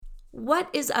What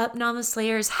is up,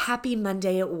 Namaslayers? Happy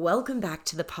Monday. Welcome back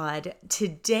to the pod.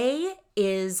 Today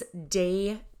is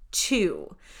day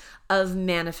 2 of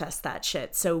Manifest That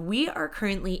Shit. So we are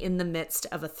currently in the midst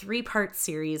of a 3-part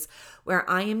series where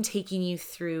I am taking you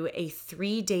through a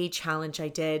 3-day challenge I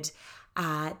did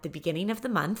at the beginning of the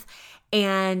month.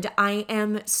 And I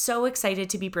am so excited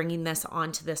to be bringing this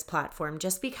onto this platform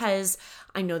just because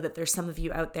I know that there's some of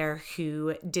you out there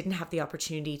who didn't have the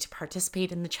opportunity to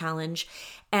participate in the challenge.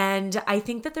 And I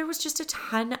think that there was just a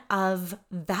ton of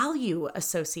value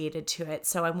associated to it.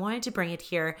 So I wanted to bring it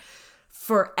here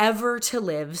forever to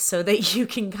live so that you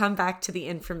can come back to the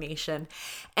information.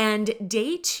 And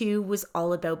day 2 was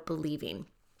all about believing.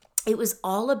 It was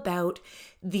all about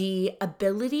the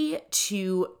ability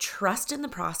to trust in the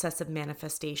process of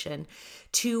manifestation,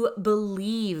 to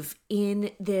believe in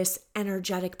this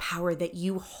energetic power that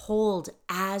you hold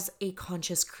as a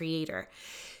conscious creator.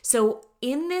 So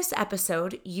in this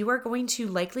episode, you are going to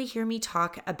likely hear me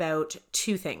talk about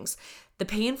 2 things, the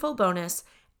pay in full bonus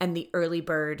and the early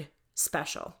bird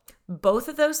special. Both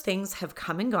of those things have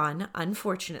come and gone,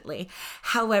 unfortunately.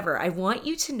 However, I want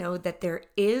you to know that there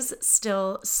is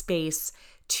still space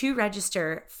to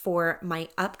register for my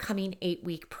upcoming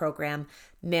 8-week program,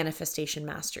 Manifestation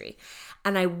Mastery.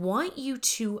 And I want you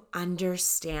to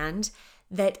understand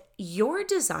that your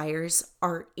desires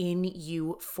are in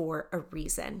you for a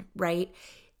reason, right?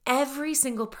 Every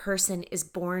single person is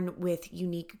born with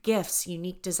unique gifts,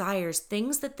 unique desires,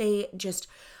 things that they just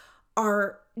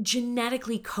are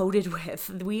genetically coded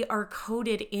with. We are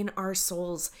coded in our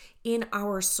souls, in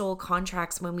our soul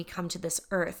contracts when we come to this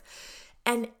earth.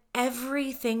 And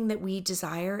everything that we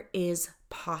desire is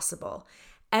possible.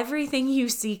 Everything you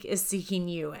seek is seeking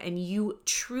you, and you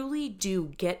truly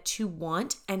do get to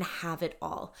want and have it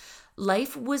all.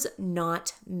 Life was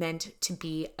not meant to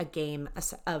be a game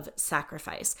of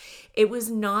sacrifice. It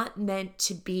was not meant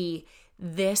to be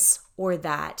this or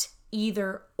that,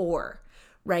 either or.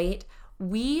 Right?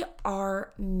 We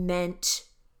are meant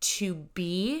to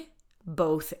be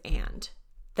both and.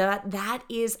 That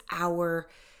is our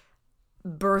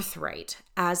birthright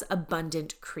as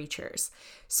abundant creatures.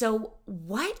 So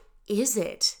what is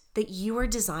it that you are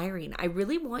desiring? I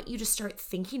really want you to start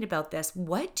thinking about this.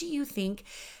 What do you think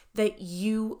that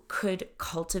you could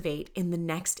cultivate in the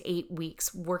next 8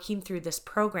 weeks working through this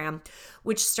program,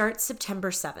 which starts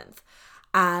September 7th?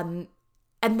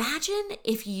 Imagine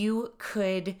if you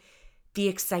could be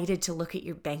excited to look at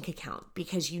your bank account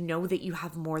because you know that you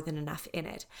have more than enough in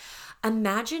it.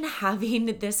 Imagine having,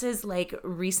 this has like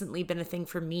recently been a thing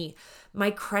for me.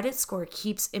 My credit score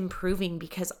keeps improving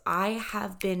because I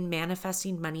have been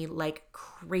manifesting money like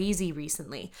crazy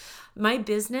recently. My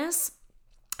business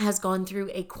has gone through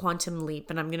a quantum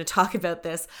leap, and I'm going to talk about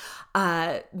this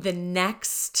the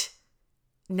next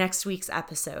week's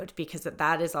episode, because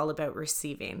that is all about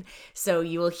receiving. So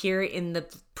you will hear in the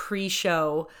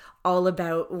pre-show all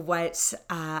about what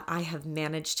I have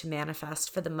managed to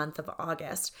manifest for the month of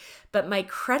August. But my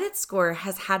credit score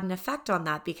has had an effect on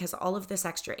that because all of this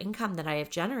extra income that I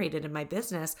have generated in my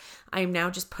business, I am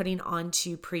now just putting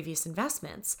onto previous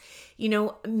investments. You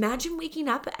know, imagine waking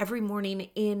up every morning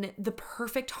in the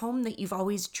perfect home that you've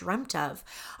always dreamt of.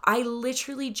 I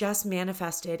literally just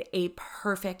manifested a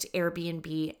perfect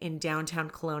Airbnb in downtown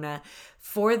Kelowna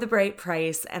for the right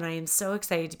price, and I am so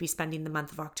excited to be spending the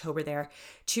month of October there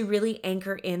to really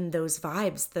anchor in those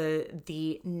vibes,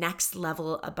 the next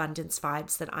level abundance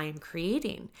vibes that I am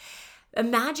creating.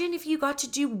 Imagine if you got to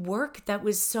do work that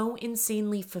was so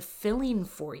insanely fulfilling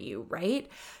for you, right?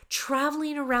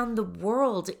 Traveling around the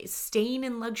world, staying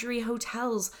in luxury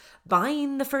hotels,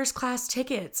 buying the first class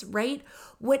tickets, right?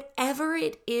 Whatever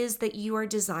it is that you are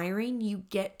desiring, you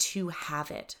get to have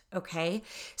it, okay?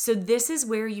 So this is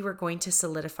where you are going to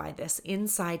solidify this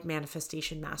inside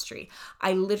Manifestation Mastery.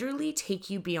 I literally take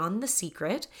you beyond the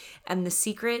secret, and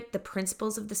the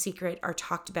principles of the secret are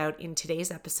talked about in today's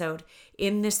episode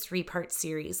in this 3-part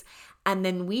series. And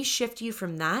then we shift you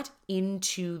from that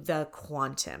into the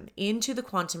quantum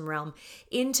realm,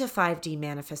 into 5D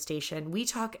manifestation. We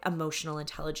talk emotional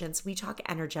intelligence. We talk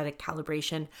energetic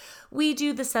calibration. We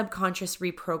do the subconscious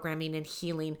reprogramming and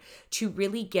healing to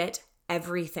really get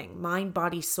everything, mind,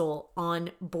 body, soul, on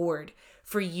board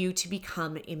for you to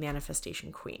become a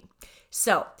manifestation queen.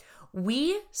 So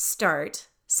we start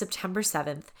September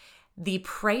 7th. The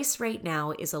price right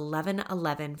now is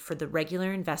 $11.11 for the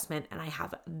regular investment, and I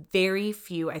have very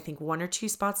few, I think 1 or 2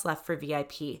 spots left for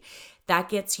VIP. That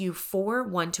gets you 4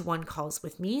 one-to-one calls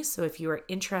with me. So if you are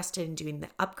interested in doing the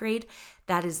upgrade,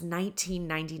 that is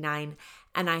 $19.99,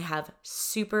 and I have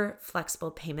super flexible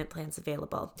payment plans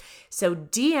available. So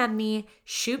DM me,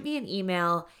 shoot me an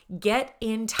email, get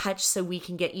in touch so we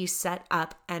can get you set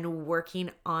up and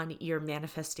working on your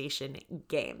manifestation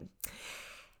game.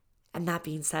 And that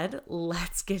being said,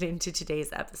 let's get into today's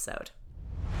episode.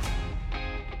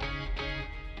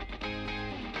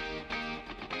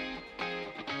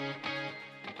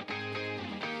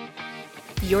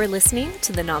 You're listening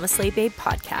to the Namaste Babe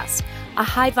podcast, a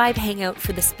high vibe hangout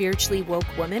for the spiritually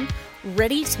woke woman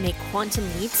ready to make quantum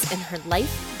leaps in her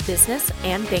life, business,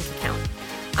 and bank account.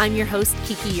 I'm your host,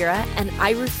 Kiki Yura, and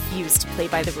I refuse to play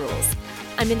by the rules.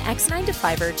 I'm an ex-9 to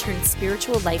 5er turned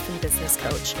spiritual life and business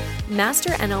coach, master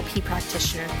NLP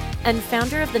practitioner, and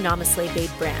founder of the Namaste Babe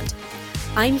brand.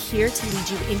 I'm here to lead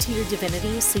you into your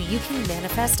divinity so you can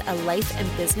manifest a life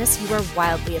and business you are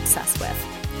wildly obsessed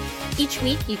with. Each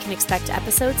week, you can expect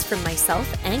episodes from myself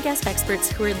and guest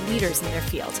experts who are leaders in their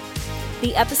field.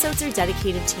 The episodes are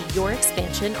dedicated to your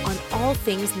expansion on all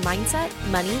things mindset,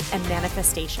 money, and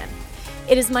manifestation.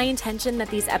 It is my intention that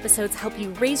these episodes help you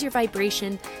raise your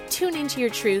vibration, tune into your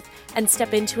truth, and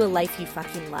step into a life you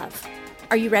fucking love.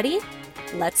 Are you ready?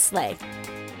 Let's slay.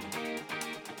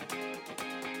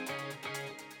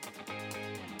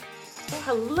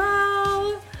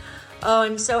 Hello. Oh,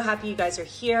 I'm so happy you guys are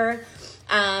here.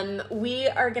 We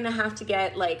are going to have to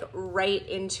get right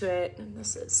into it.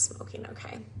 This is smoking.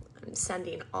 Okay. I'm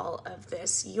sending all of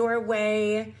this your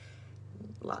way.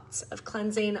 Lots of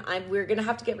cleansing. We're going to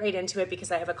have to get right into it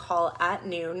because I have a call at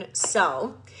noon.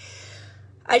 So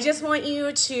I just want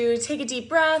you to take a deep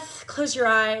breath, close your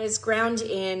eyes, ground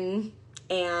in,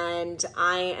 and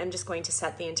I am just going to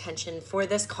set the intention for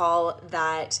this call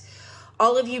that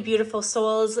all of you beautiful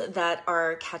souls that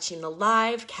are catching the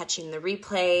live, catching the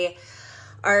replay,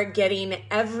 are getting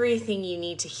everything you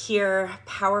need to hear,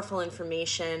 powerful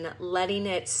information, letting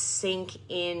it sink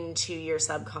into your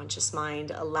subconscious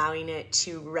mind, allowing it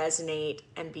to resonate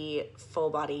and be full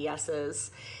body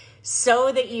yeses,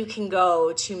 so that you can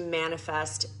go to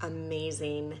manifest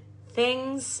amazing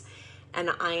things.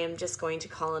 And I am just going to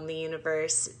call on the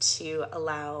universe to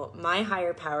allow my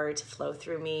higher power to flow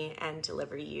through me and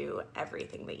deliver you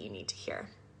everything that you need to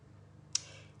hear.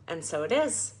 And so it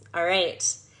is. All right.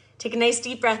 Take a nice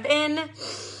deep breath in.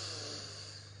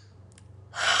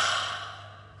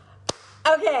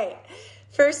 Okay,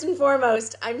 first and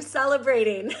foremost, I'm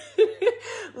celebrating.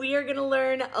 We are going to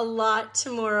learn a lot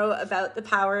tomorrow about the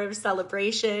power of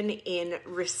celebration in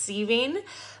receiving,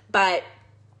 but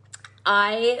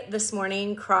I, this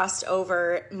morning, crossed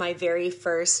over my very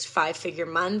first 5-figure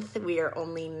month. We are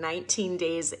only 19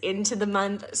 days into the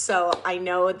month, so I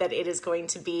know that it is going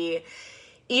to be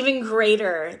even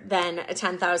greater than a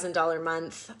 $10,000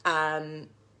 month,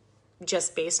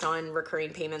 just based on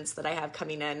recurring payments that I have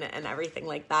coming in and everything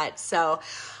like that. So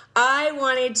I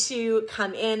wanted to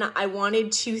come in. I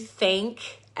wanted to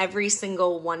thank every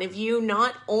single one of you,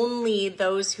 not only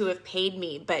those who have paid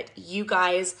me, but you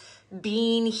guys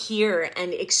being here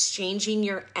and exchanging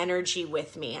your energy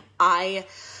with me. I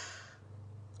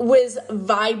was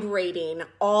vibrating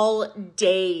all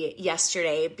day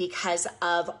yesterday because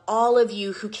of all of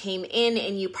you who came in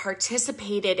and you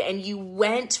participated and you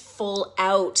went full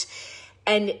out.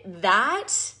 And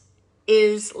that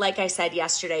is, like I said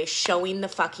yesterday, showing the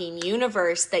fucking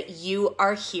universe that you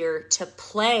are here to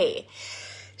play.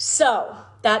 So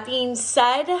that being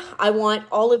said, I want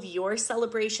all of your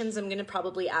celebrations. I'm going to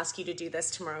probably ask you to do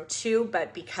this tomorrow too,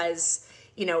 but because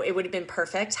it would have been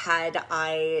perfect had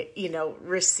I,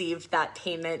 received that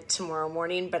payment tomorrow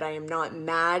morning, but I am not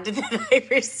mad that I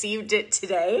received it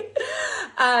today.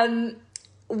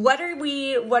 What are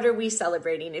we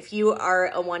celebrating? If you are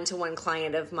a one-to-one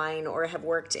client of mine or have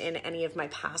worked in any of my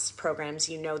past programs,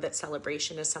 you know that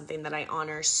celebration is something that I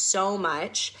honor so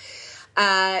much.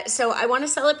 So I want to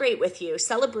celebrate with you.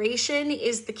 Celebration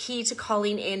is the key to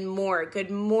calling in more.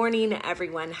 Good morning,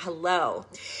 everyone. Hello.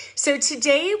 So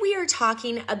today we are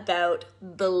talking about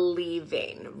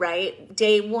believing, right?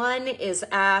 Day 1 is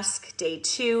ask, day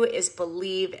 2 is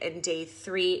believe, and day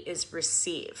 3 is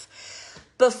receive.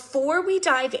 Before we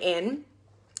dive in,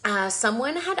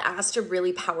 someone had asked a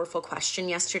really powerful question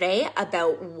yesterday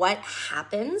about what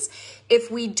happens if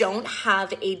we don't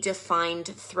have a defined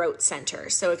throat center.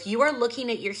 So if you are looking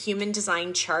at your human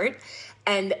design chart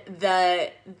and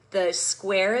the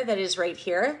square that is right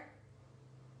here,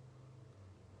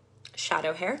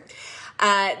 shadow hair,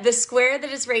 The square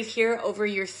that is right here over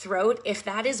your throat, if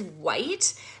that is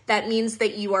white, that means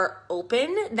that you are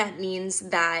open. That means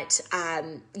that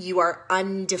you are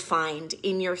undefined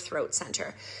in your throat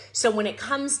center. So when it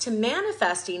comes to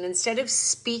manifesting, instead of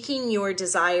speaking your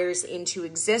desires into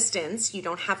existence, you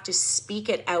don't have to speak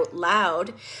it out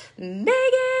loud. Megan,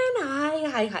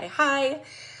 hi.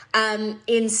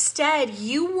 Instead,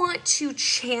 you want to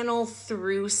channel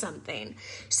through something.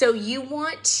 So you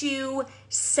want to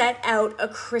set out a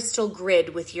crystal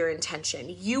grid with your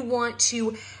intention. You want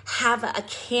to have a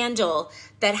candle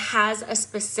that has a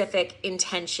specific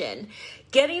intention.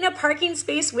 Getting a parking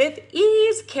space with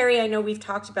ease. Carrie, I know we've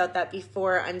talked about that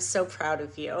before. I'm so proud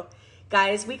of you.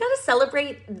 Guys, we got to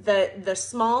celebrate the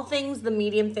small things, the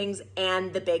medium things,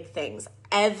 and the big things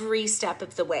every step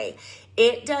of the way.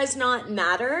 It does not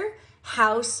matter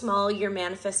how small your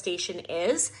manifestation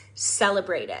is,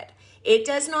 celebrate it. It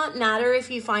does not matter if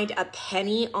you find a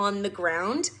penny on the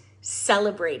ground,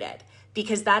 celebrate it,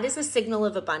 because that is a signal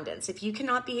of abundance. If you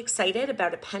cannot be excited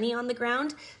about a penny on the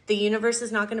ground, the universe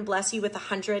is not going to bless you with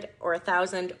 100 or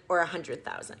 1,000 or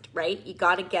 100,000, right? You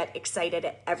got to get excited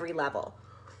at every level.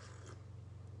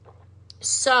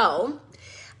 So,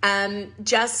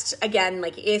 just again,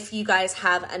 like if you guys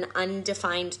have an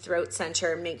undefined throat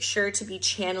center, make sure to be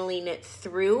channeling it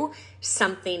through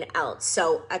something else.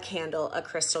 So a candle, a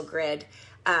crystal grid,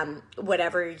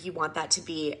 whatever you want that to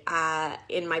be.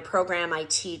 In my program, I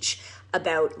teach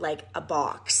about like a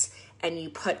box, and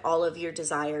you put all of your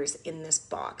desires in this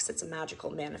box. It's a magical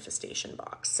manifestation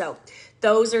box. So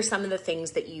those are some of the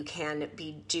things that you can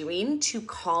be doing to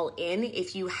call in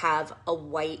if you have a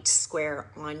white square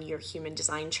on your human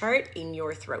design chart in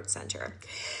your throat center.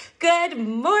 Good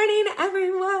morning,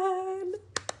 everyone.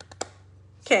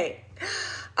 Okay.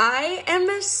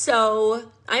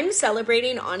 I'm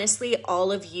celebrating, honestly,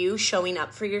 all of you showing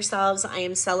up for yourselves. I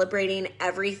am celebrating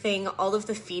everything, all of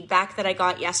the feedback that I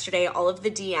got yesterday, all of the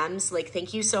DMs. Like,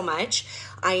 thank you so much.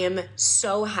 I am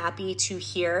so happy to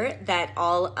hear that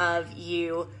all of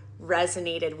you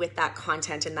resonated with that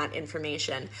content and that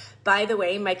information. By the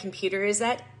way, my computer is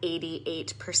at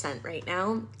 88% right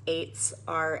now. 8s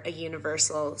are a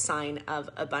universal sign of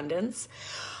abundance.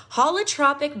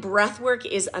 Holotropic breathwork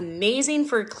is amazing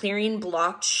for clearing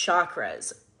blocked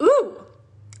chakras. Ooh,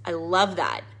 I love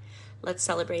that. Let's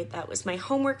celebrate. That was my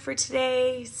homework for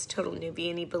today. He's a total newbie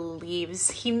and he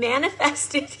believes he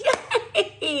manifested.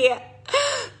 Yay!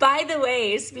 By the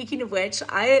way, speaking of which,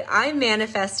 I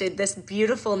manifested this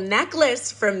beautiful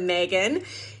necklace from Megan.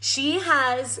 She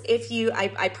has,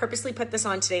 I purposely put this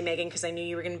on today, Megan, because I knew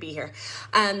you were going to be here.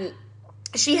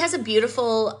 She has a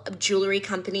beautiful jewelry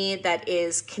company that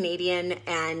is Canadian,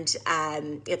 and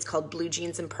it's called Blue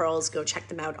Jeans and Pearls. Go check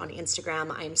them out on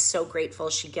Instagram. I'm so grateful.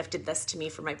 She gifted this to me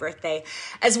for my birthday,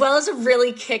 as well as a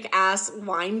really kick-ass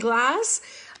wine glass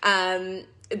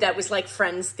that was like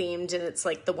Friends themed, and it's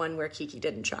like the one where Kiki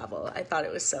didn't travel. I thought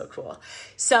it was so cool.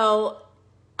 So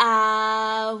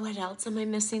what else am I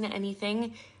missing?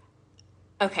 Anything?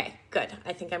 Okay, good.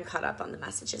 I think I'm caught up on the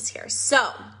messages here.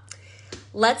 So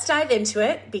let's dive into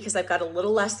it because I've got a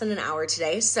little less than an hour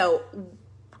today. So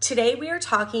today we are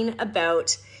talking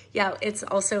about, it's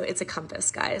a compass,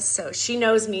 guys. So she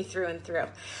knows me through and through.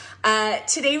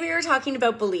 Today we are talking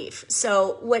about belief.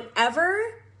 So whatever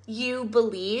you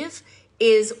believe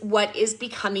is what is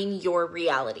becoming your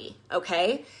reality,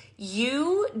 okay?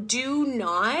 You do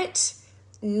not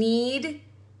need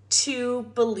to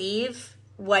believe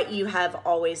what you have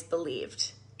always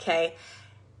believed, okay?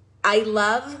 I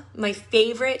love my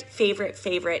favorite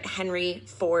Henry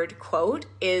Ford quote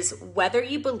is, whether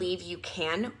you believe you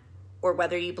can or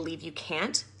whether you believe you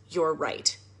can't, you're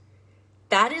right.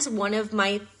 That is one of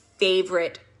my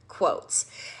favorite quotes.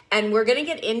 And we're going to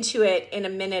get into it in a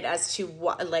minute as to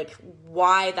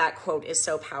why that quote is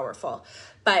so powerful.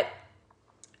 But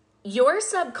your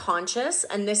subconscious,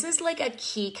 and this is like a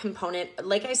key component,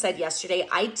 like I said yesterday,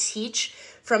 I teach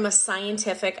from a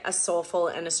scientific, a soulful,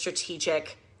 and a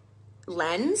strategic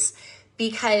lens,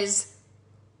 because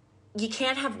you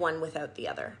can't have one without the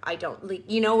other.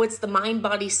 It's the mind,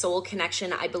 body, soul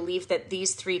connection. I believe that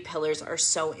these 3 pillars are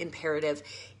so imperative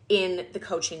in the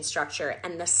coaching structure.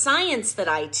 And the science that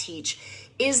I teach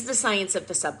is the science of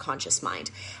the subconscious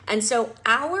mind. And so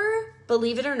our,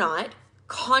 believe it or not,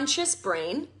 conscious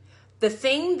brain, the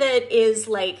thing that is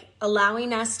like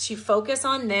allowing us to focus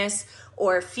on this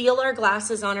or feel our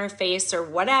glasses on our face or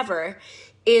whatever,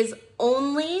 is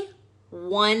only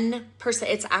 1%.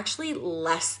 It's actually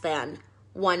less than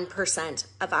 1%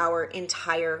 of our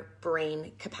entire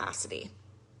brain capacity.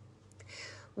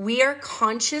 we are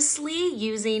consciously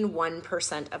using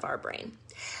 1% of our brain.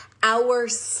 Our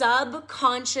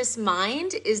subconscious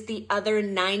mind is the other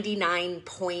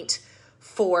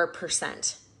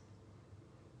 99.4%.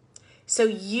 So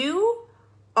you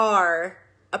are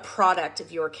a product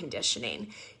of your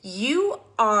conditioning. You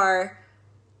are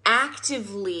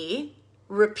actively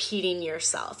repeating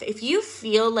yourself. If you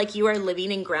feel like you are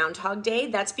living in Groundhog Day,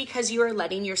 that's because you are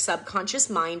letting your subconscious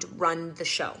mind run the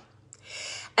show.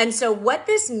 And so what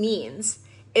this means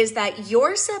is that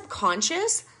your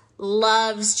subconscious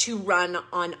loves to run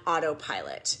on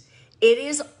autopilot. It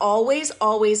is always,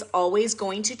 always, always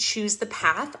going to choose the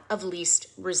path of least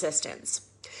resistance.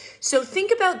 So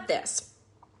think about this.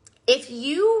 If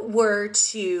you were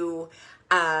to,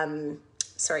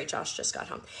 sorry, Josh just got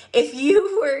home. If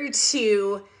you were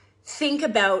to think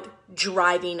about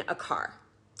driving a car,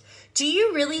 do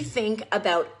you really think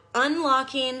about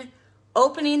unlocking,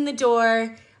 opening the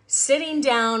door, sitting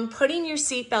down, putting your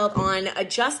seatbelt on,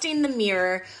 adjusting the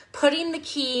mirror, putting the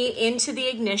key into the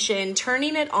ignition,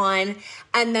 turning it on,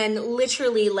 and then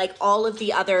literally like all of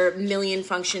the other million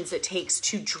functions it takes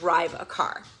to drive a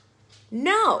car?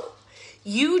 No,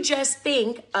 you just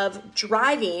think of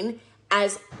driving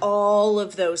as all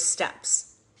of those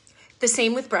steps. The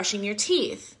same with brushing your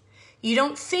teeth. You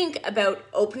don't think about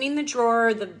opening the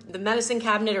drawer, the medicine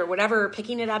cabinet or whatever,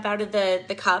 picking it up out of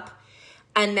the cup,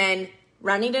 and then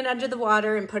running it under the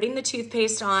water and putting the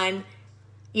toothpaste on.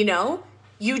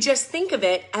 You just think of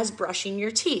it as brushing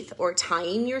your teeth or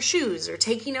tying your shoes or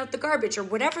taking out the garbage or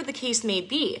whatever the case may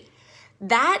be.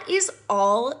 That is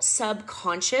all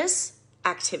subconscious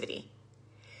activity.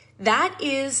 That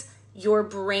is your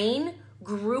brain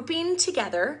grouping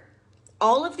together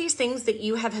all of these things that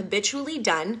you have habitually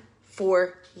done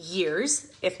for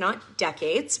years, if not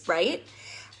decades, right?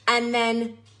 And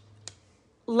then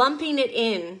lumping it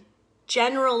in,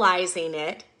 generalizing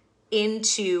it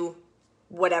into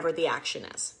whatever the action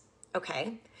is,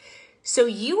 okay? So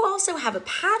you also have a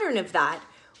pattern of that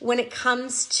when it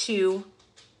comes to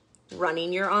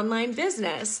running your online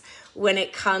business, when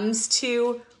it comes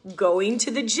to going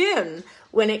to the gym,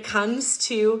 when it comes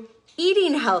to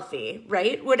eating healthy,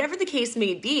 right? Whatever the case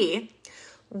may be,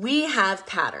 we have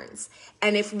patterns.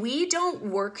 And if we don't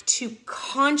work to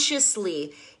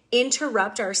consciously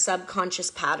interrupt our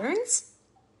subconscious patterns,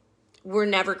 we're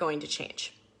never going to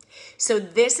change. So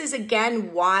this is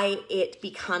again why it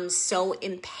becomes so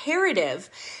imperative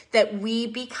that we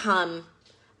become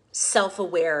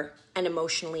self-aware and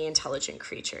emotionally intelligent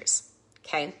creatures,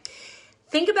 okay?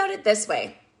 Think about it this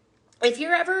way. If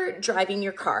you're ever driving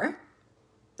your car,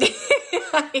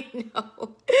 I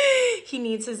know, he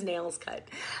needs his nails cut.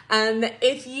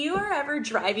 If you are ever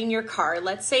driving your car,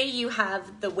 let's say you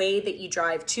have the way that you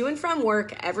drive to and from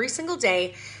work every single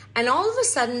day, and all of a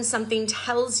sudden something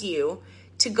tells you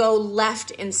to go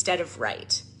left instead of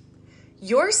right.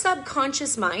 Your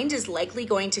subconscious mind is likely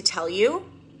going to tell you,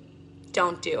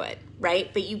 don't do it,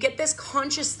 right? But you get this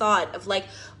conscious thought of like,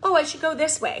 oh, I should go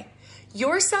this way.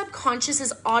 Your subconscious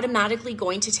is automatically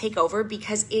going to take over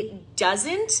because it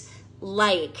doesn't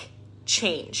like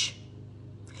change.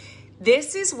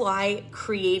 This is why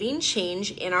creating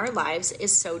change in our lives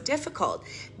is so difficult.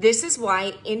 This is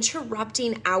why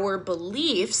interrupting our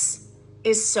beliefs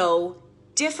is so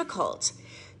difficult,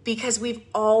 because we've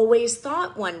always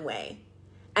thought one way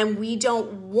and we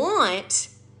don't want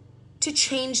to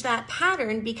change that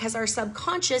pattern because our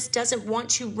subconscious doesn't want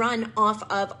to run off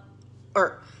of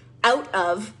or out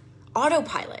of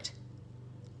autopilot.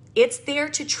 It's there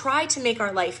to try to make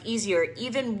our life easier,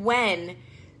 even when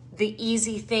the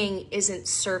easy thing isn't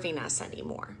serving us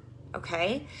anymore,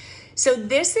 okay? So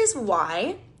this is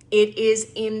why it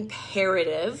is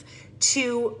imperative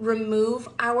to remove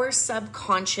our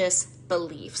subconscious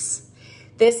beliefs.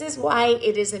 This is why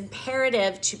it is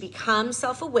imperative to become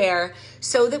self-aware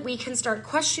so that we can start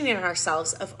questioning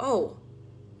ourselves of, oh,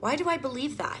 why do I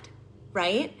believe that,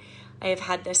 right? I have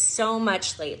had this so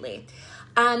much lately.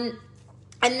 And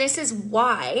this is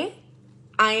why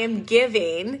I am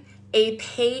giving a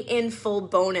pay in full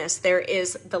bonus. There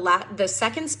is the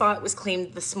second spot was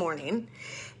claimed this morning,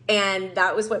 and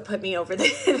that was what put me over the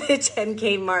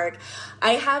 10K mark.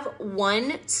 I have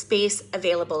one space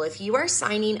available. If you are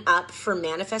signing up for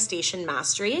Manifestation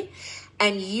Mastery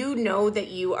and you know that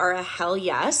you are a hell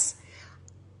yes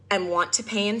and want to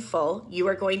pay in full, you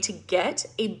are going to get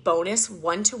a bonus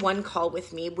one-to-one call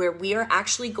with me where we are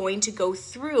actually going to go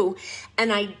through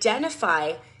and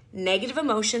identify negative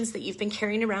emotions that you've been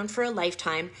carrying around for a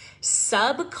lifetime,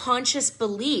 subconscious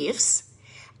beliefs,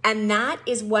 and that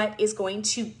is what is going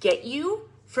to get you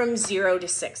from 0 to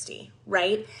 60,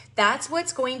 right? That's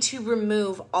what's going to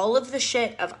remove all of the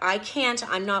shit of I can't,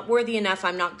 I'm not worthy enough,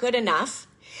 I'm not good enough,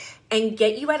 and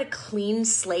get you at a clean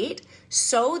slate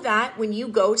so that when you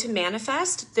go to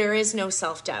manifest, there is no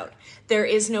self-doubt. There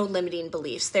is no limiting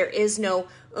beliefs. There is no,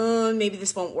 maybe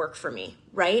this won't work for me,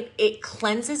 right? It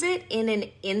cleanses it in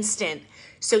an instant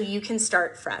so you can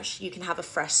start fresh. You can have a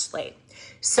fresh slate.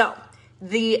 So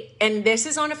and this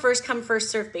is on a first come, first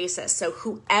serve basis. So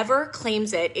whoever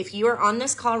claims it, if you are on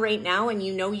this call right now and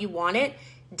you know you want it,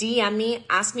 DM me,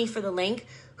 ask me for the link.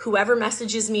 Whoever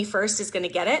messages me first is going to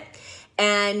get it.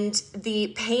 And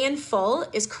the pay in full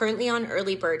is currently on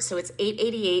early bird. So it's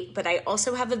 $888, but I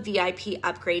also have a VIP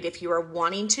upgrade if you are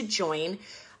wanting to join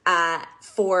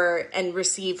and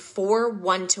receive 4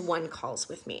 one-to-one calls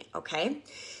with me. Okay.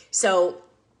 So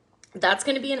that's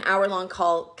going to be an hour-long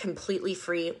call, completely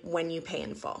free when you pay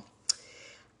in full.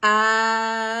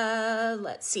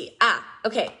 Let's see.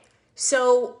 Okay.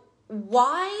 So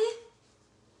why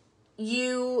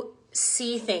you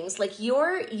see things like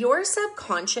your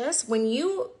subconscious, when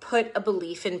you put a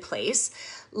belief in place,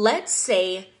 let's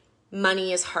say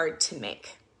money is hard to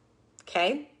make.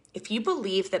 Okay. If you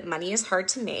believe that money is hard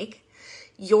to make,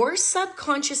 your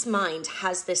subconscious mind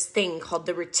has this thing called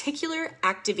the reticular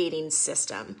activating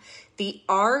system, the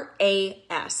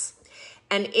RAS.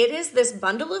 And it is this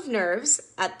bundle of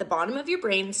nerves at the bottom of your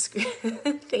brain.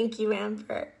 Thank you,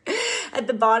 Amber. At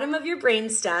the bottom of your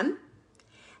brainstem.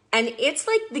 And it's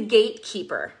like the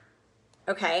gatekeeper,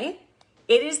 okay?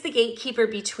 It is the gatekeeper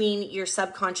between your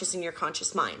subconscious and your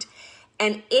conscious mind.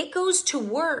 And it goes to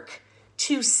work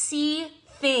to see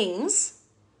things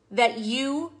that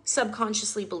you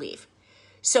subconsciously believe.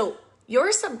 So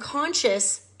your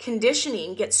subconscious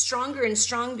conditioning gets stronger and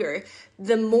stronger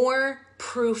the more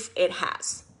proof it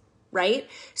has, right?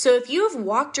 So if you have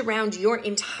walked around your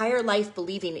entire life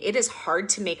believing it is hard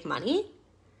to make money,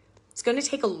 it's going to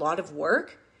take a lot of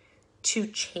work to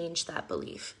change that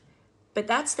belief. But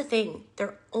that's the thing.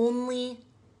 They're only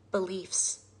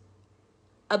beliefs.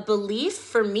 A belief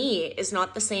for me is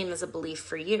not the same as a belief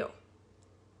for you,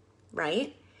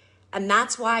 right? And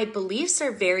that's why beliefs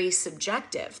are very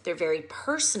subjective. They're very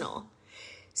personal.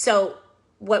 So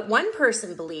what one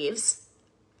person believes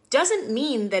doesn't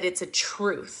mean that it's a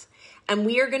truth. And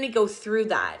we are going to go through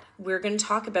that. We're going to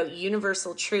talk about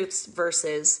universal truths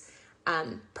versus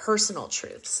personal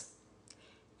truths.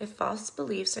 If false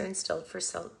beliefs are instilled for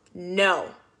self,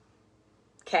 no.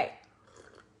 Okay.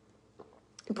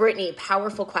 Brittany,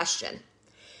 powerful question.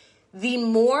 The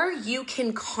more you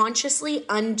can consciously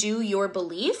undo your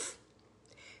belief,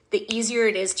 the easier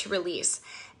it is to release.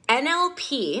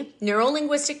 NLP,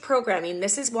 neuro-linguistic programming,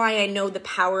 this is why I know the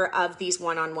power of these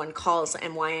one-on-one calls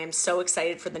and why I'm so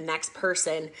excited for the next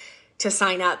person to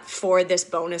sign up for this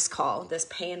bonus call, this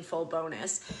pay in full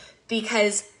bonus,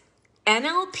 because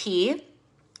NLP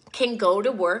can go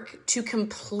to work to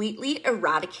completely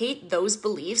eradicate those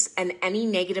beliefs and any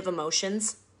negative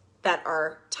emotions that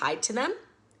are tied to them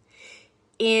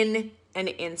in an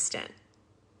instant.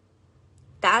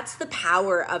 That's the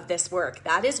power of this work.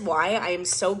 That is why I am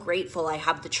so grateful I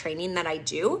have the training that I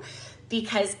do,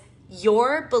 because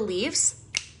your beliefs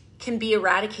can be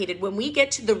eradicated. When we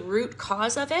get to the root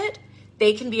cause of it,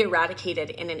 they can be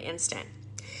eradicated in an instant.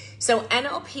 So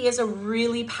NLP is a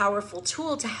really powerful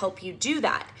tool to help you do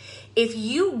that. If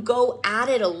you go at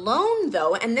it alone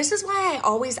though, and this is why I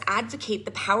always advocate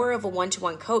the power of a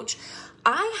one-to-one coach.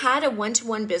 I had a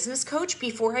one-to-one business coach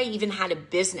before I even had a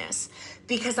business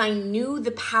because I knew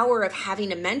the power of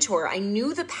having a mentor. I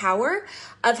knew the power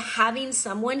of having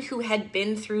someone who had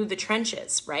been through the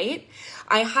trenches, right?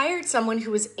 I hired someone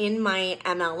who was in my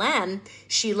MLM.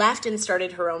 She left and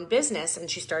started her own business, and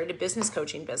she started a business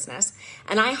coaching business.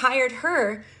 And I hired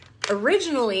her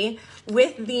originally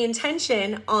with the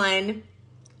intention on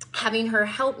having her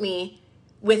help me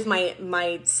with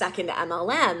my second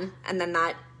MLM, and then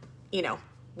that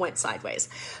went sideways.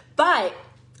 But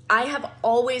I have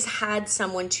always had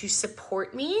someone to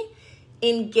support me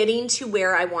in getting to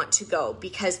where I want to go,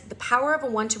 because the power of a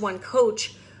one-to-one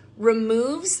coach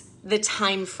removes the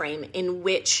time frame in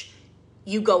which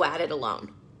you go at it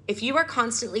alone. If you are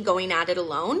constantly going at it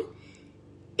alone,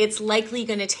 it's likely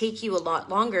going to take you a lot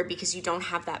longer because you don't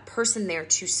have that person there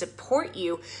to support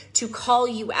you, to call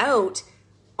you out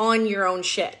on your own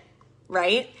shit,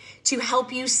 right? To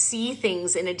help you see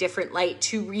things in a different light,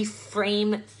 to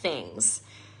reframe things.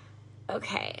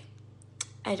 Okay,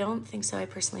 I don't think so. I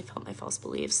personally felt my false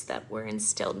beliefs that were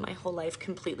instilled my whole life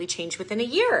completely changed within a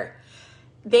year.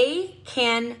 They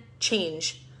can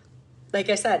change. Like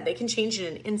I said, they can change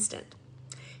in an instant.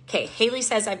 Okay, Haley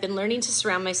says, I've been learning to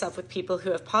surround myself with people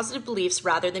who have positive beliefs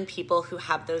rather than people who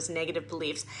have those negative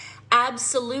beliefs.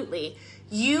 Absolutely.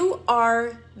 You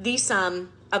are the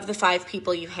sum of the 5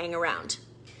 people you hang around.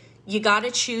 You got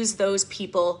to choose those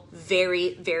people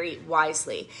very, very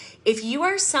wisely. If you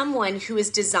are someone who is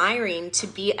desiring to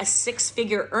be a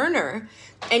 6-figure earner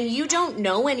and you don't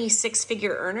know any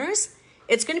 6-figure earners,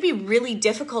 it's going to be really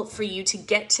difficult for you to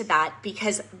get to that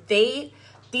because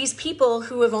these people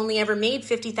who have only ever made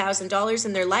 $50,000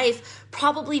 in their life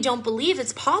probably don't believe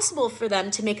it's possible for them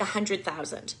to make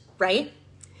 $100,000, right?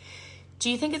 Do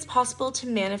you think it's possible to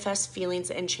manifest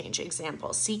feelings and change?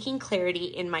 Example, seeking clarity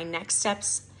in my next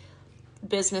steps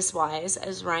business-wise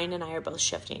as Ryan and I are both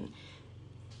shifting.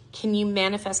 Can you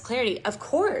manifest clarity? Of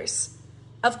course.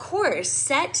 Of course.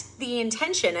 Set the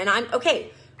intention. And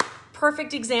okay,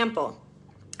 perfect example.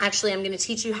 Actually, I'm going to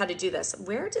teach you how to do this.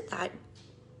 Where did that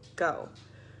go?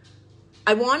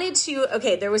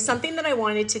 There was something that I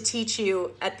wanted to teach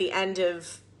you at the end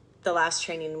of the last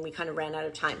training and we kind of ran out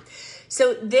of time.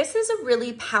 So this is a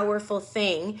really powerful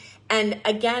thing. And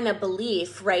again, a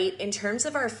belief, right? In terms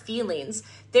of our feelings,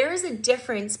 there is a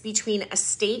difference between a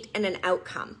state and an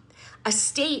outcome. A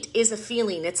state is a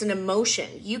feeling. It's an emotion.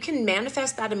 You can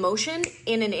manifest that emotion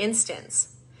in an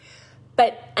instance.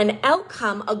 But an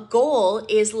outcome, a goal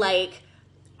is like,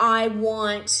 I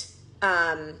want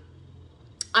a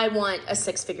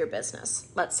 6-figure business,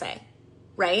 let's say,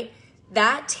 right?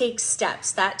 That takes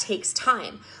steps, that takes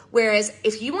time. Whereas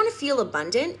if you want to feel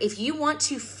abundant, if you want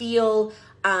to feel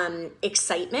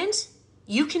excitement,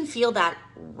 you can feel that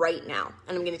right now.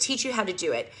 And I'm going to teach you how to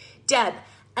do it. Deb,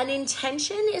 an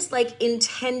intention is like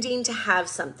intending to have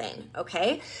something,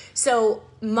 okay? So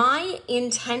my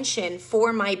intention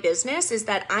for my business is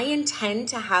that I intend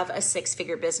to have a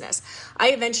 6-figure business. I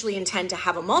eventually intend to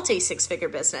have a multi-6-figure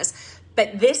business.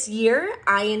 But this year,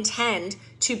 I intend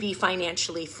to be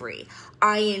financially free.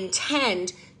 I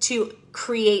intend to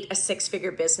create a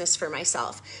 6-figure business for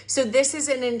myself. So this is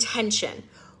an intention.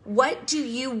 What do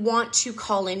you want to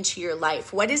call into your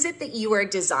life? What is it that you are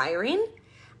desiring?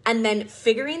 And then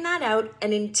figuring that out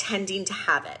and intending to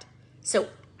have it. So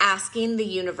asking the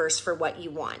universe for what you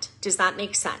want. Does that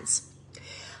make sense?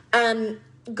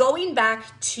 Going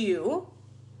back to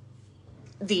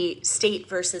the state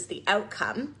versus the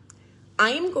outcome,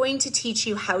 I am going to teach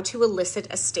you how to elicit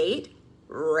a state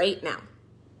right now,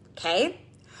 okay?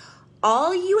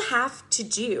 All you have to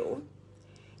do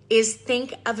is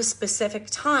think of a specific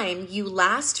time you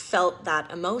last felt that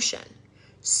emotion.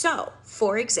 So,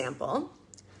 for example,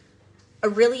 a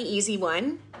really easy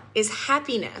one is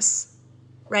happiness,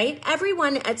 right?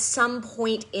 Everyone at some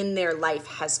point in their life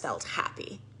has felt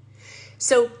happy.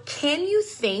 So can you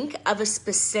think of a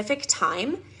specific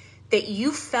time that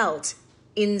you felt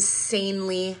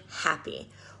insanely happy?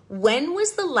 When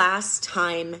was the last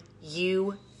time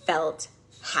you felt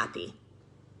happy?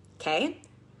 Okay?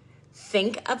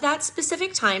 Think of that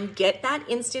specific time. Get that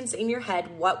instance in your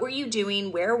head. What were you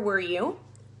doing? Where were you?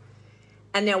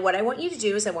 And now what I want you to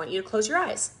do is I want you to close your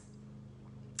eyes.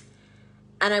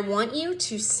 And I want you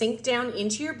to sink down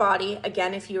into your body.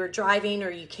 Again, if you are driving or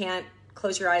you can't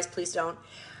close your eyes, please don't.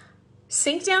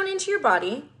 Sink down into your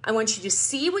body. I want you to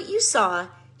see what you saw,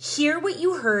 hear what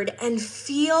you heard, and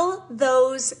feel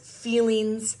those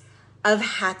feelings of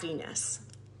happiness.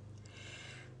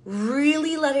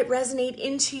 Really let it resonate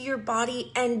into your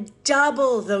body and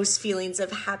double those feelings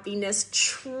of happiness,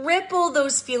 triple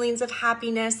those feelings of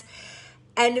happiness,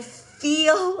 and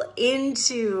feel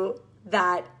into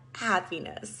that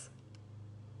happiness.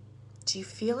 Do you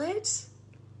feel it?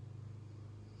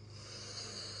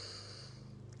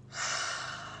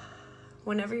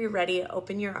 Whenever you're ready,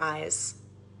 open your eyes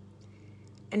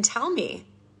and tell me,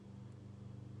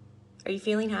 are you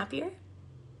feeling happier?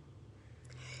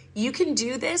 You can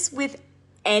do this with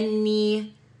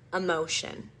any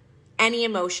emotion, any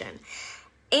emotion.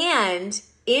 And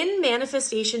in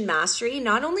Manifestation Mastery,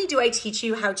 not only do I teach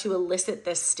you how to elicit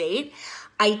this state,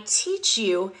 I teach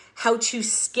you how to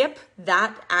skip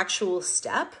that actual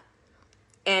step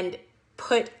and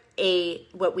put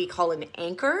what we call an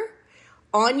anchor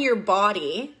on your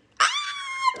body.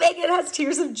 Megan has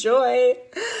tears of joy.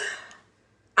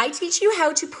 I teach you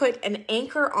how to put an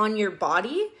anchor on your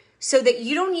body so that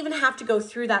you don't even have to go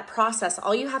through that process.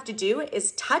 All you have to do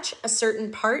is touch a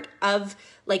certain part of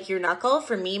like your knuckle.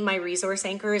 For me, my resource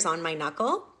anchor is on my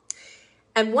knuckle.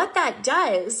 And what that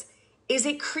does is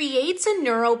it creates a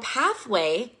neural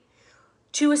pathway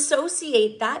to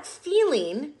associate that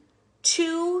feeling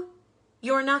to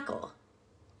your knuckle,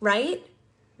 right?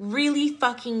 Really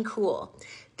fucking cool.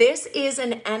 This is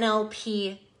an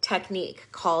NLP technique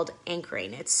called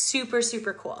anchoring. It's super,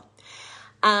 super cool.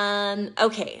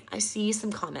 Okay, I see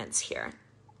some comments here.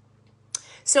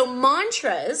 So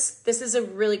mantras, this is a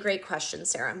really great question,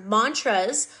 Sarah.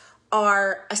 Mantras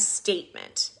are a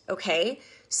statement, okay?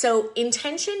 So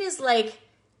intention is like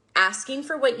asking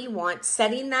for what you want,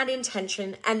 setting that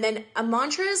intention, and then a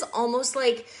mantra is almost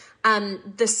like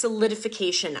the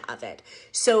solidification of it.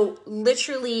 So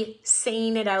literally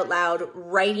saying it out loud,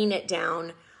 writing it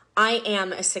down. I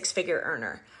am a six-figure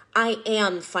earner. I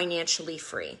am financially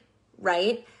free,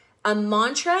 right? A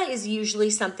mantra is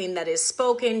usually something that is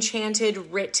spoken,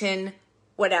 chanted, written,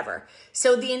 whatever.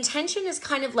 So the intention is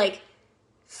kind of like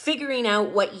figuring out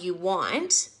what you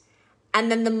want, and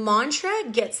then the mantra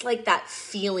gets like that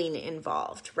feeling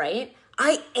involved, right?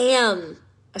 I am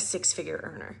a six-figure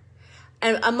earner.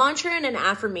 And a mantra and an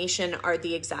affirmation are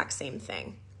the exact same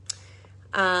thing.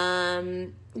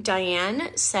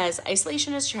 Diane says,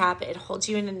 isolation is a trap. It holds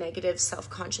you in a negative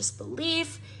self-conscious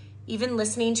belief. Even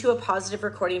listening to a positive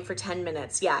recording for 10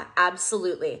 minutes. Yeah,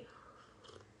 absolutely.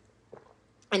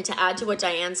 And to add to what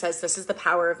Diane says, this is the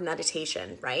power of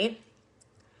meditation, right?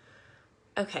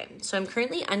 Okay, so I'm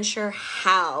currently unsure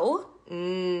how.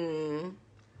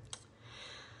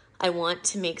 I want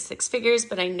to make six figures,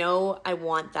 but I know I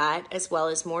want that as well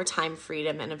as more time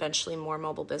freedom and eventually more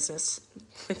mobile business.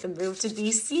 With the move to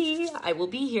DC, I will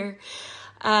be here.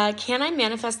 Can I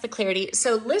manifest the clarity?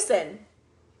 So listen,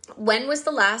 when was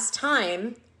the last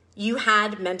time you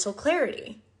had mental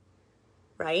clarity,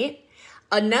 right?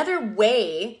 Another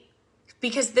way,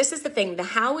 because this is the thing, the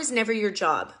how is never your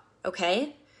job,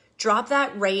 okay? Drop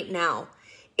that right now.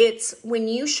 It's when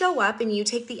you show up and you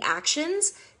take the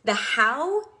actions, the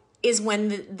how is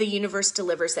when the universe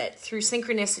delivers it through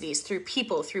synchronicities, through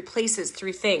people, through places,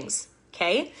 through things,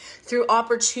 okay? Through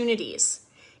opportunities.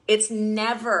 It's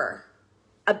never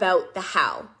about the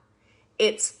how.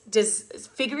 It's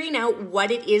figuring out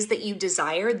what it is that you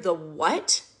desire. The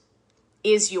what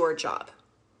is your job.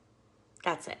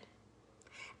 That's it.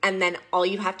 And then all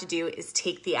you have to do is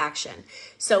take the action.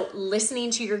 So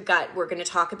listening to your gut, we're going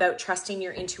to talk about trusting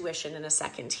your intuition in a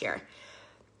second here.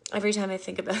 Every time I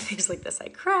think about things like this, I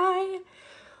cry.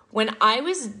 When I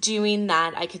was doing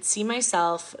that, I could see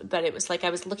myself, but it was like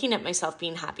I was looking at myself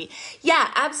being happy.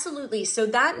 Yeah, absolutely. So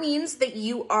that means that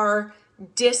you are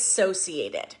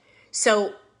dissociated.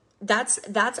 So that's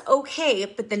okay.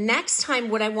 But the next time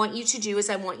what I want you to do is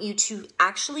I want you to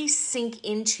actually sink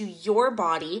into your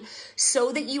body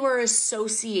so that you are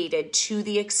associated to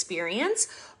the experience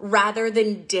rather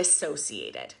than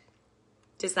dissociated.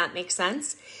 Does that make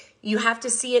sense? You have to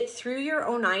see it through your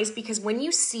own eyes, because when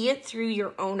you see it through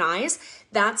your own eyes,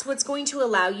 that's what's going to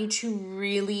allow you to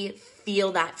really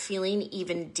feel that feeling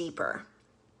even deeper.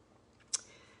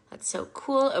 That's so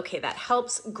cool. Okay, that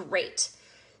helps. Great.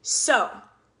 So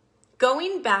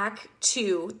going back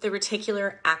to the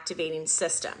reticular activating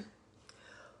system,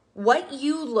 what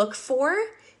you look for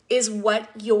is what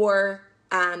your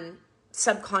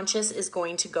subconscious is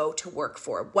going to go to work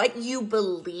for. What you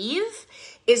believe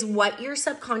is what your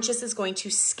subconscious is going to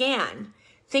scan.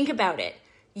 Think about it.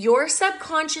 Your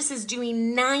subconscious is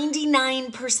doing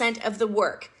 99% of the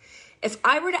work. If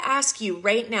I were to ask you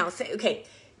right now, okay,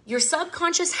 your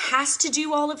subconscious has to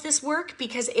do all of this work,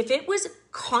 because if it was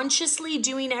consciously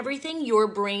doing everything, your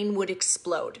brain would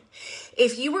explode.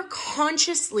 If you were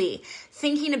consciously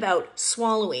thinking about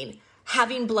swallowing,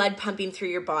 having blood pumping through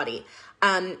your body,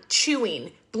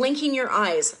 chewing, blinking your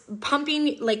eyes,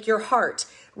 pumping like your heart,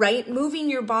 right?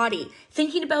 Moving your body,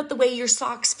 thinking about the way your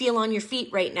socks feel on your feet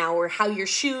right now, or how your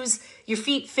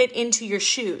feet fit into your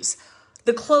shoes,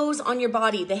 the clothes on your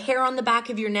body, the hair on the back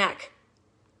of your neck.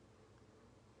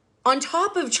 On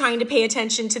top of trying to pay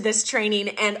attention to this training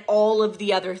and all of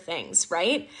the other things,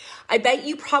 right? I bet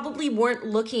you probably weren't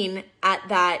looking at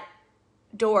that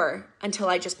door until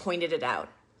I just pointed it out.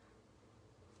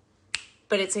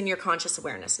 But it's in your conscious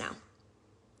awareness now.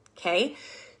 Okay?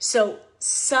 So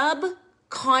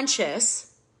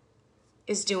subconscious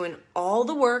is doing all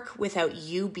the work without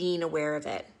you being aware of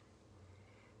it.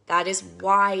 That is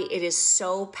why it is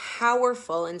so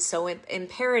powerful and so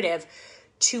imperative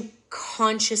to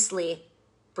consciously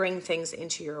bring things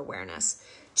into your awareness,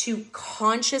 to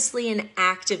consciously and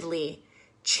actively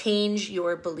change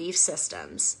your belief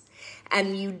systems.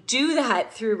 And you do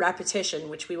that through repetition,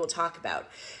 which we will talk about.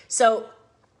 So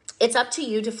it's up to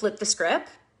you to flip the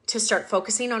script, to start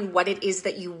focusing on what it is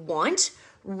that you want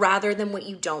rather than what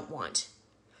you don't want.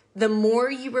 The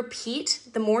more you repeat,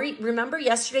 remember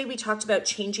yesterday we talked about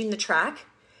changing the track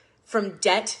from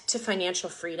debt to financial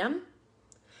freedom,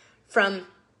 from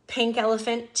pink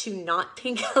elephant to not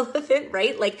pink elephant,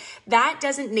 right? Like that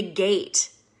doesn't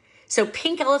negate. So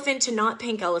pink elephant to not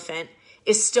pink elephant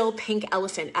is still pink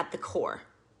elephant at the core.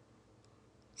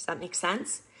 Does that make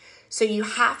sense? So you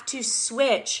have to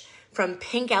switch from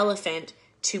pink elephant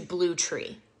to blue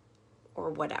tree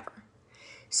or whatever.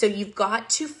 So you've got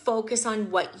to focus on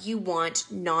what you want,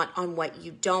 not on what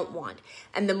you don't want.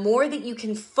 And the more that you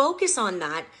can focus on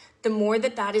that, the more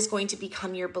that that is going to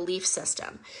become your belief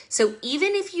system. So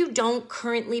even if you don't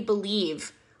currently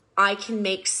believe I can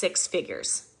make 6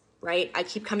 figures, right? I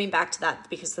keep coming back to that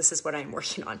because this is what I'm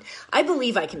working on. I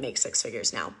believe I can make 6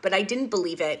 figures now, but I didn't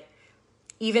believe it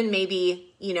even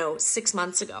maybe, 6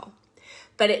 months ago.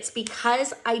 But it's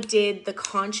because I did the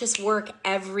conscious work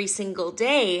every single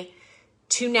day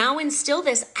to now instill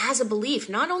this as a belief.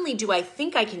 Not only do I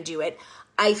think I can do it,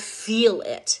 I feel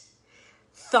it.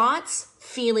 Thoughts,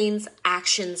 feelings,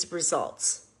 actions,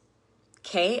 results.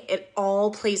 Okay? It all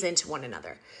plays into one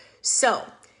another. So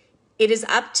it is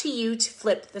up to you to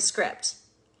flip the script.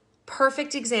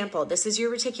 Perfect example. This is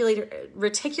your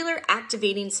reticular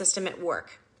activating system at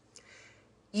work.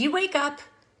 You wake up,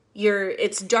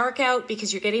 it's dark out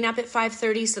because you're getting up at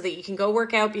 5:30 so that you can go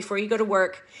work out before you go to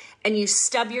work, and you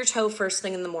stub your toe first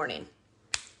thing in the morning.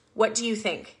 What do you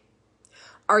think?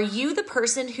 Are you the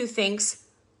person who thinks,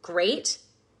 great,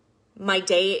 my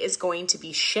day is going to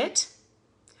be shit?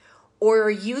 Or are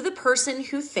you the person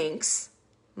who thinks,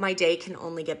 my day can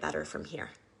only get better from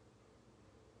here?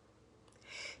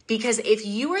 Because if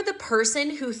you are the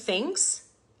person who thinks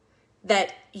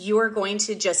that you are going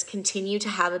to just continue to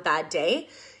have a bad day,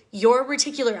 your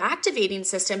reticular activating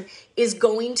system is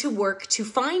going to work to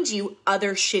find you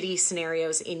other shitty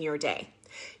scenarios in your day.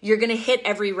 You're going to hit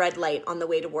every red light on the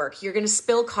way to work. You're going to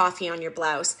spill coffee on your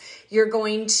blouse. You're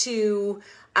going to,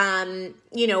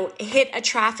 hit a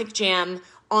traffic jam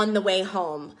on the way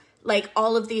home. Like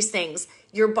all of these things.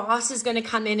 Your boss is going to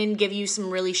come in and give you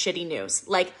some really shitty news.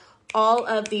 Like all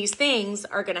of these things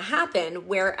are going to happen.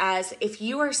 Whereas if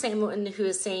you are someone who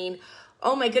is saying,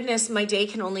 oh my goodness, my day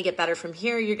can only get better from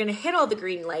here, you're going to hit all the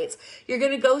green lights. You're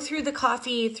going to go through the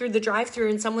coffee, through the drive-thru,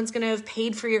 and someone's going to have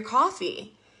paid for your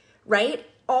coffee, right?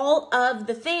 All of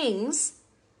the things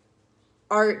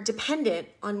are dependent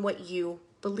on what you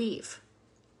believe.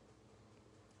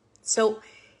 So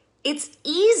it's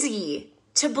easy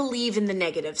to believe in the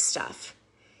negative stuff.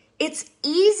 It's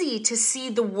easy to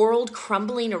see the world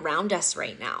crumbling around us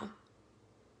right now.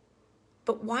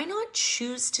 But why not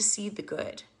choose to see the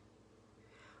good?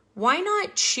 Why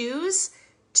not choose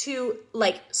to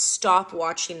stop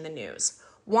watching the news?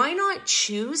 Why not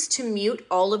choose to mute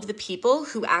all of the people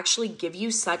who actually give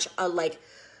you such a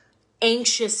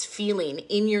anxious feeling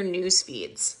in your news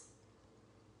feeds?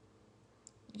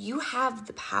 You have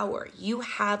the power. You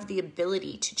have the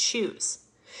ability to choose.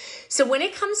 So when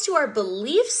it comes to our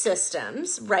belief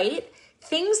systems, right?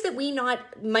 Things that we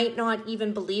might not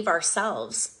even believe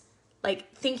ourselves,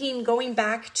 going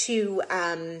back to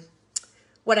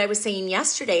what I was saying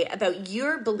yesterday about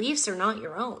your beliefs are not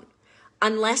your own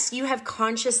unless you have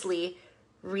consciously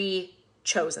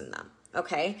re-chosen them,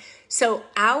 okay? So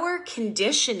our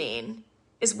conditioning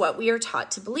is what we are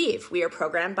taught to believe. We are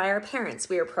programmed by our parents.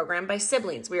 We are programmed by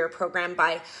siblings. We are programmed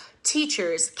by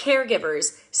teachers,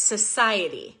 caregivers,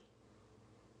 society.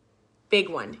 Big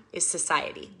one is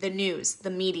society, the news,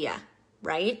 the media,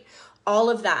 right? All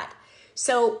of that.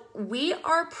 So we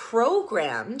are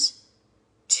programmed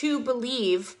to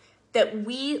believe that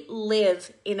we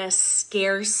live in a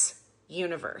scarce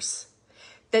universe,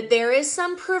 that there is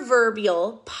some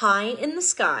proverbial pie in the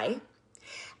sky,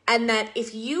 and that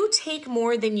if you take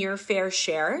more than your fair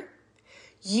share,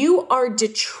 you are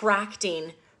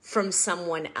detracting from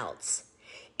someone else.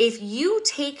 If you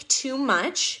take too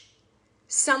much,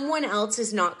 someone else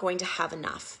is not going to have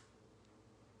enough.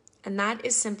 And that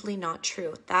is simply not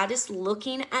true. That is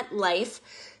looking at life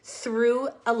through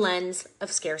a lens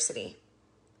of scarcity.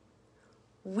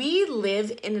 We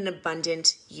live in an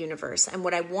abundant universe. And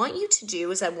what I want you to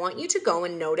do is I want you to go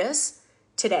and notice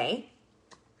today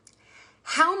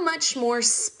how much more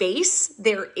space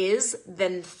there is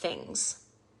than things.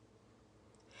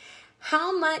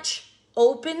 How much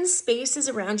open space is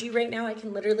around you right now. I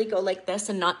can literally go like this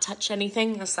and not touch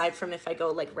anything aside from if I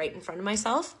go right in front of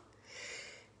myself.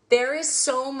 There is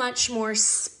so much more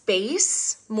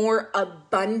space, more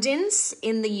abundance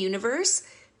in the universe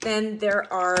than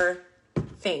there are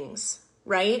things,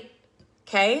 right?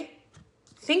 Okay?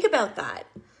 Think about that.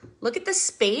 Look at the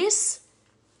space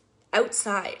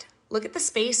outside. Look at the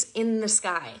space in the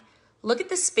sky. Look at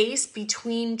the space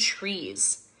between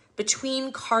trees,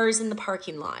 between cars in the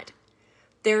parking lot.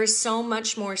 There is so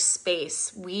much more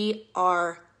space. We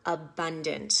are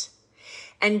abundant.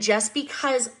 And just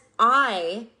because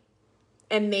I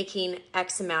am making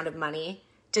X amount of money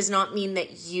does not mean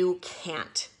that you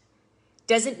can't.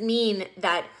 Doesn't mean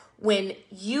that when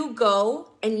you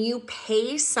go and you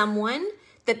pay someone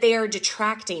that they are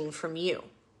detracting from you,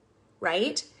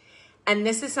 right? And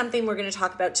this is something we're going to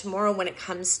talk about tomorrow when it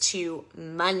comes to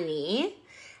money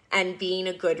and being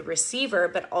a good receiver,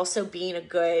 but also being a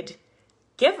good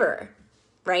giver,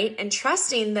 right? And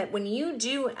trusting that when you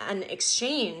do an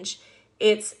exchange,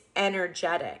 it's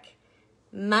energetic.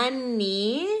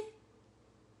 Money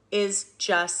is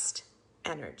just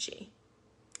energy.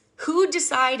 Who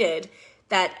decided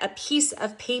that a piece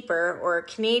of paper, or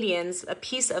Canadians, a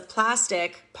piece of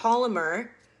plastic polymer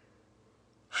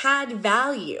had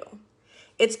value?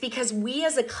 It's because we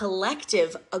as a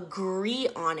collective agree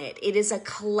on it. It is a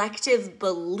collective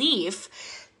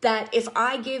belief that if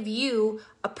I give you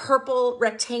a purple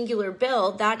rectangular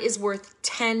bill, that is worth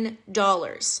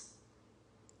 $10.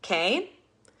 Okay?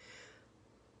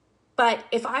 But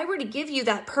if I were to give you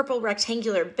that purple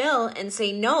rectangular bill and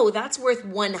say, no, that's worth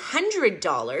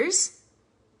 $100,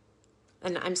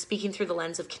 and I'm speaking through the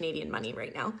lens of Canadian money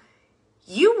right now,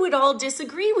 you would all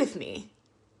disagree with me.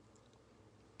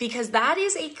 Because that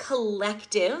is a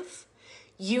collective,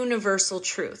 universal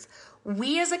truth.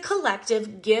 We as a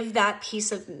collective give that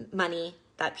piece of money,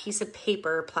 that piece of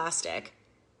paper, plastic,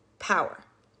 power.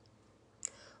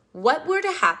 What were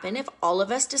to happen if all of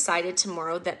us decided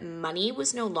tomorrow that money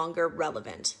was no longer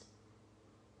relevant?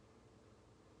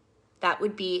 That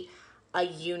would be a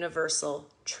universal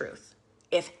truth.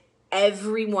 If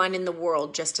everyone in the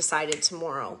world just decided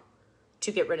tomorrow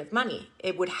to get rid of money,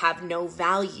 it would have no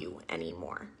value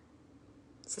anymore.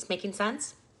 Is this making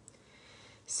sense?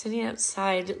 Sitting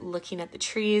outside looking at the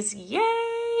trees, yay!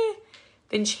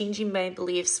 Been changing my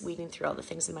beliefs, weeding through all the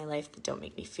things in my life that don't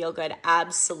make me feel good.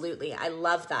 Absolutely, I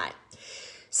love that.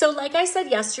 So like I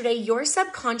said yesterday, your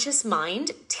subconscious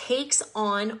mind takes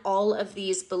on all of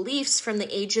these beliefs from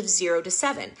the age of 0 to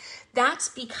 7. That's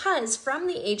because from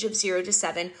the age of 0 to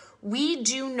 7, we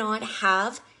do not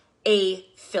have a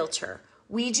filter.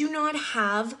 We do not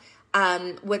have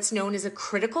what's known as a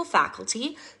critical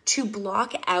faculty to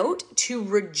block out, to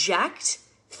reject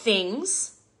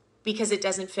things because it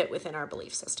doesn't fit within our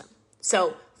belief system.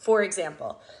 So, for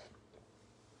example,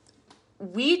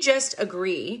 we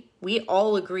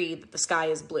all agree that the sky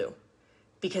is blue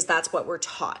because that's what we're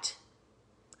taught.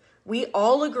 We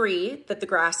all agree that the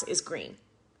grass is green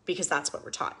because that's what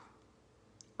we're taught,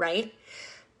 right?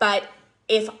 But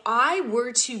if I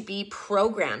were to be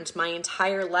programmed my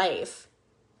entire life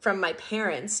from my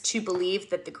parents to believe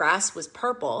that the grass was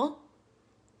purple,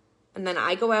 and then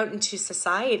I go out into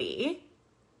society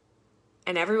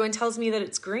and everyone tells me that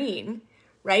it's green,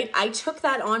 right? I took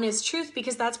that on as truth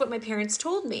because that's what my parents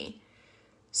told me.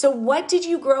 So what did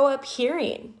you grow up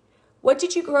hearing? What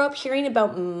did you grow up hearing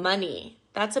about money?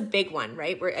 That's a big one,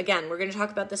 right? We're going to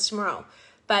talk about this tomorrow.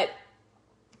 But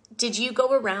did you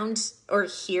go around or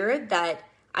hear that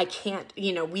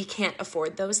we can't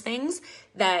afford those things,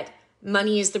 that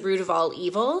money is the root of all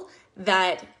evil,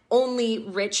 that only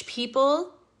rich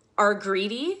people are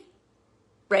greedy,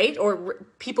 right? Or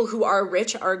people who are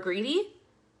rich are greedy?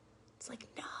 It's like,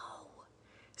 no.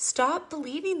 Stop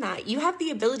believing that. You have the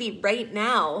ability right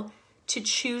now to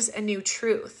choose a new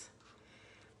truth.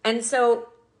 And so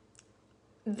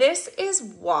this is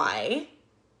why,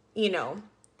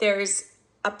 there's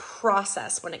a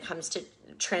process when it comes to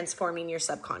transforming your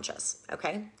subconscious,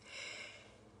 okay?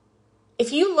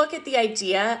 If you look at the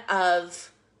idea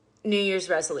of New Year's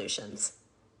resolutions,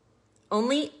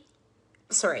 80%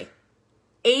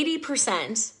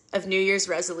 of New Year's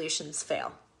resolutions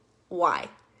fail. Why?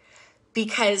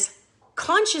 Because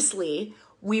consciously,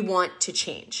 we want to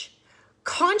change.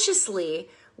 Consciously,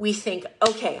 we think,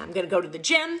 okay, I'm going to go to the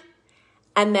gym.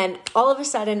 And then all of a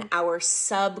sudden, our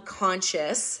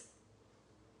subconscious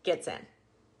gets in.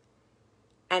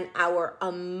 And our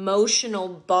emotional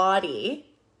body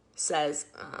says,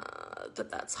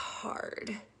 but that's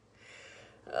hard.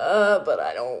 But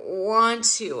I don't want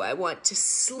to. I want to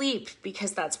sleep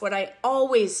because that's what I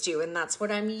always do and that's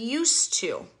what I'm used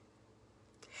to.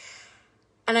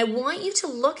 And I want you to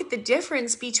look at the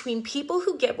difference between people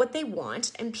who get what they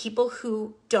want and people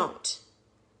who don't.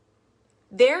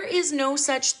 There is no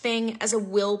such thing as a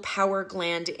willpower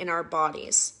gland in our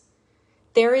bodies.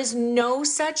 There is no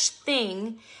such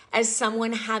thing as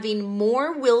someone having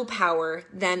more willpower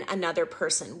than another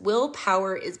person.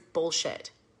 Willpower is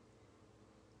bullshit.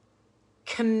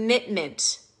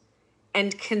 Commitment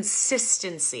and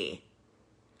consistency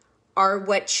are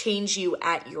what change you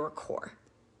at your core.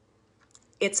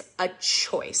 It's a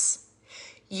choice.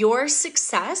 Your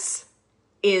success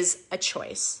is a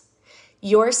choice.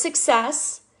 Your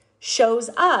success shows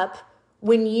up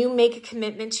when you make a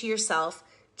commitment to yourself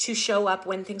to show up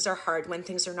when things are hard, when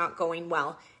things are not going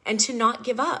well, and to not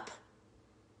give up.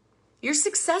 Your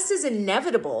success is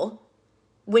inevitable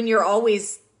when you're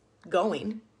always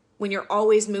going, when you're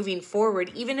always moving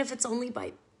forward, even if it's only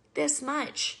by this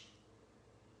much.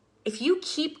 If you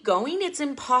keep going, it's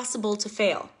impossible to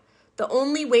fail. The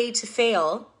only way to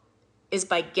fail is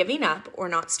by giving up or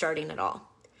not starting at all.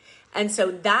 And so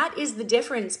that is the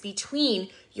difference between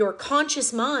your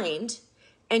conscious mind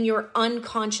and your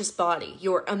unconscious body,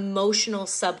 your emotional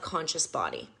subconscious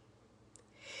body.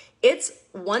 It's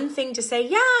one thing to say,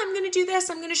 yeah, I'm going to do this.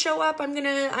 I'm going to show up. I'm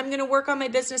going to work on my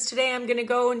business today. I'm going to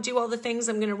go and do all the things.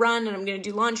 I'm going to run and I'm going to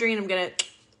do laundry and I'm going to.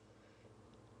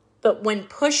 But when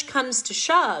push comes to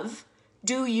shove,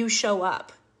 do you show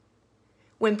up?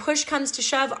 When push comes to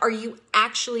shove, are you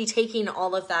actually taking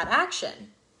all of that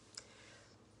action?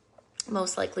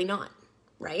 Most likely not,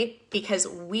 right? Because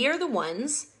we are the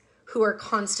ones who are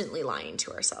constantly lying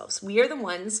to ourselves. We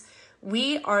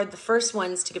are the first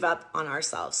ones to give up on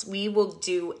ourselves. We will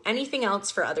do anything else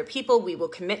for other people. We will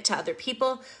commit to other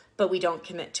people, but we don't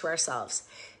commit to ourselves.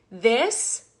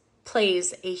 This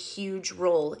plays a huge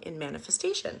role in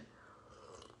manifestation.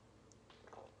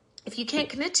 If you can't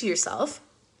commit to yourself,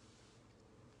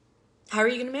 how are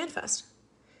you going to manifest?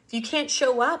 If you can't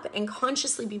show up and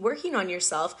consciously be working on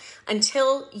yourself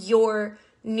until your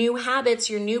new habits,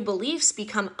 your new beliefs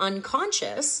become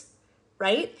unconscious,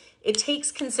 right? It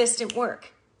takes consistent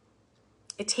work.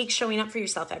 It takes showing up for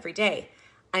yourself every day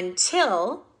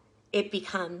until it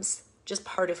becomes just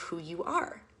part of who you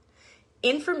are.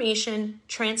 Information,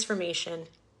 transformation,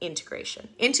 integration.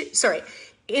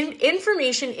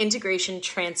 Information, integration,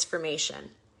 transformation.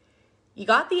 You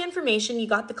got the information, you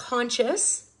got the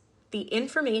conscious, the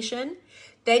information,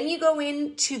 then you go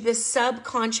into the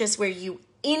subconscious where you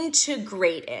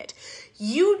integrate it.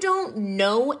 You don't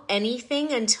know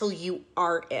anything until you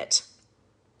are it.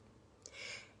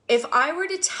 If I were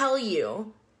to tell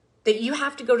you that you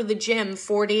have to go to the gym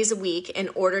 4 days a week in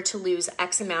order to lose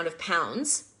X amount of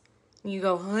pounds, and you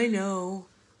go, I know.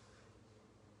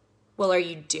 Well, are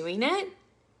you doing it?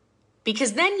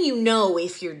 Because then you know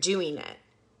if you're doing it.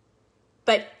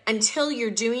 But until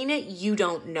you're doing it, you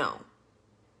don't know.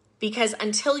 Because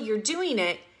until you're doing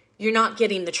it, you're not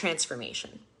getting the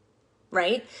transformation,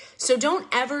 right? So don't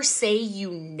ever say you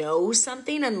know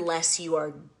something unless you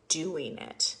are doing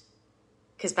it.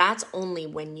 Because that's only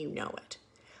when you know it.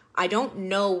 I don't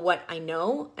know what I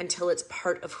know until it's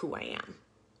part of who I am.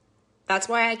 That's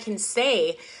why I can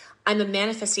say I'm a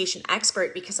manifestation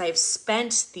expert, because I've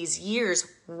spent these years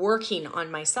working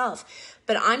on myself.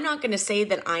 But I'm not going to say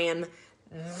that I am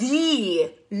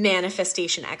the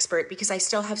manifestation expert, because I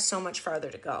still have so much farther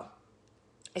to go.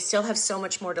 I still have so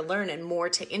much more to learn and more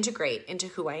to integrate into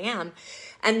who I am.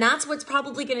 And that's what's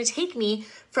probably going to take me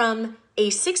from a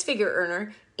 6-figure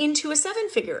earner into a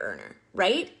 7-figure earner,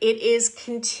 right? It is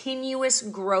continuous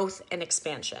growth and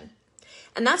expansion.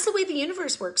 And that's the way the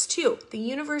universe works too. The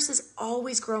universe is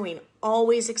always growing,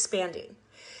 always expanding.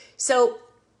 So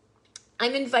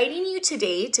I'm inviting you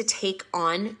today to take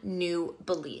on new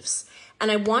beliefs.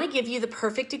 And I want to give you the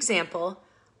perfect example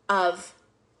of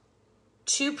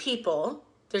two people.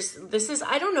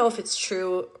 I don't know if it's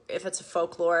true, if it's a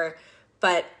folklore,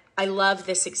 but I love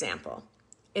this example,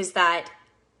 is that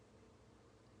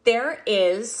there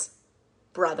is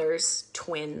brothers,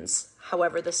 twins,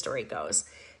 however the story goes,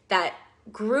 that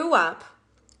grew up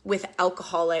with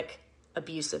alcoholic,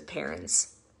 abusive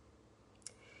parents.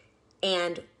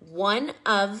 And one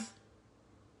of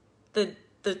the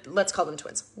let's call them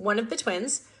twins. One of the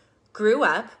twins grew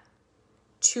up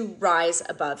to rise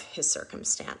above his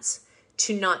circumstance,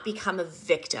 to not become a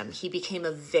victim. He became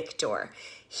a victor.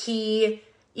 He,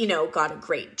 got a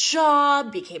great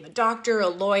job, became a doctor, a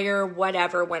lawyer,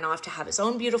 whatever, went off to have his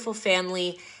own beautiful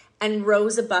family, and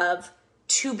rose above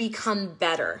to become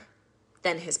better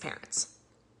than his parents.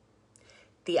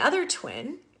 The other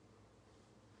twin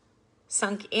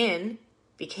sunk in,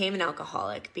 became an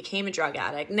alcoholic, became a drug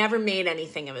addict, never made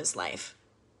anything of his life.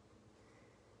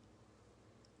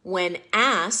 When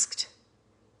asked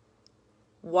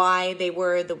why they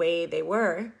were the way they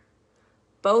were,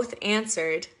 both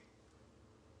answered,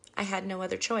 I had no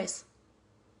other choice.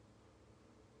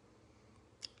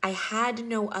 I had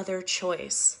no other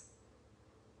choice.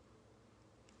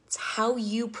 It's how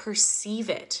you perceive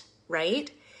it, right?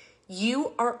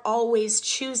 You are always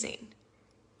choosing.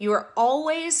 You are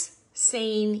always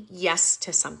saying yes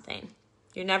to something.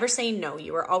 You're never saying no.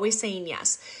 You are always saying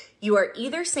yes. You are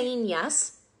either saying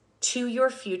yes to your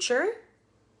future,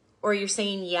 or you're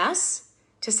saying yes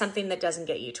to something that doesn't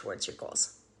get you towards your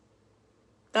goals.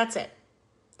 That's it.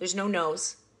 There's no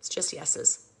no's. It's just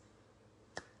yeses.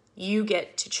 You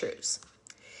get to choose.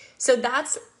 So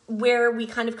that's where we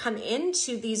kind of come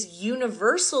into these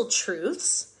universal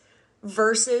truths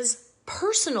versus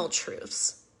personal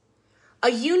truths. A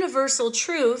universal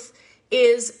truth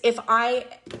is if I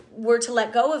were to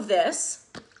let go of this,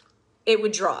 it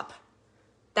would drop.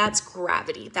 That's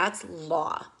gravity. That's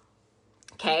law.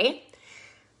 Okay?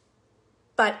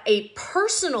 But a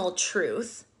personal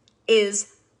truth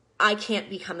is I can't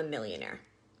become a millionaire.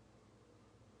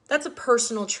 That's a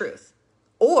personal truth.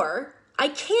 Or I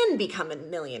can become a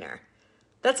millionaire.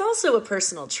 That's also a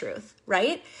personal truth,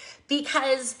 right?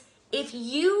 Because if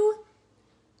you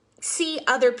see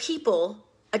other people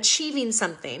achieving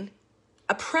something,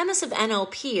 a premise of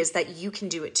NLP is that you can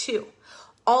do it too.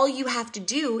 All you have to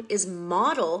do is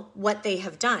model what they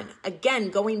have done.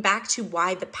 Again, going back to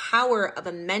why the power of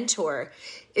a mentor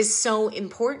is so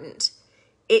important.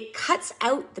 It cuts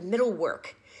out the middle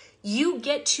work. You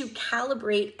get to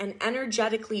calibrate and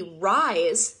energetically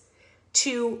rise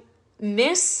to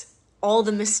miss all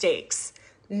the mistakes,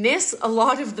 miss a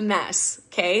lot of the mess,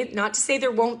 okay? Not to say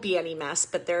there won't be any mess,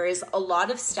 but there is a lot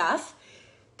of stuff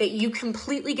that you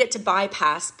completely get to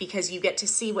bypass because you get to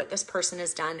see what this person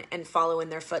has done and follow in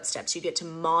their footsteps. You get to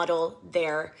model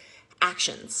their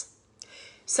actions.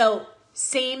 So,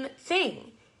 same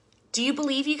thing. Do you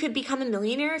believe you could become a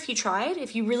millionaire if you tried,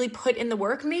 if you really put in the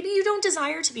work? Maybe you don't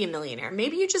desire to be a millionaire.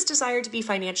 Maybe you just desire to be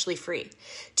financially free.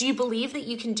 Do you believe that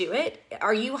you can do it?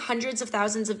 Are you hundreds of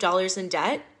thousands of dollars in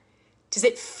debt? Does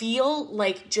it feel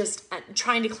like just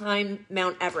trying to climb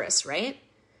Mount Everest, right?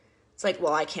 It's like,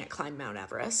 well, I can't climb Mount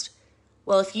Everest.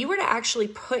 Well, if you were to actually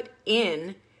put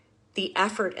in the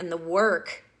effort and the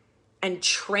work and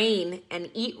train and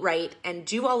eat right and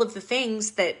do all of the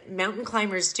things that mountain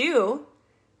climbers do,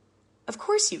 of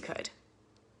course you could.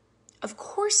 Of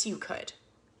course you could,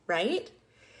 right?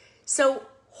 So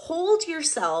hold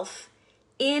yourself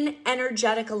in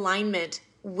energetic alignment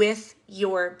with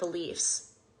your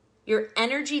beliefs. Your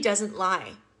energy doesn't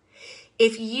lie.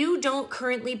 If you don't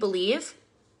currently believe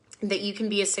that you can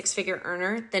be a six-figure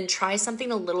earner, then try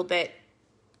something a little bit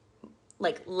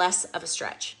like less of a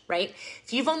stretch, right?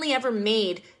 If you've only ever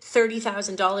made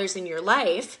 $30,000 in your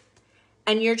life,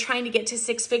 and you're trying to get to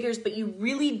six figures, but you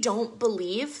really don't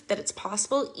believe that it's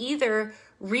possible, either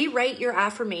rewrite your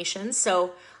affirmations.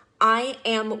 So I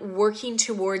am working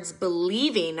towards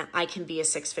believing I can be a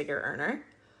six-figure earner,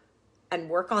 and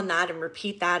work on that and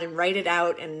repeat that and write it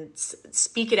out and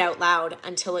speak it out loud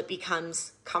until it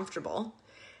becomes comfortable.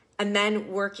 And then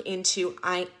work into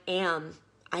I am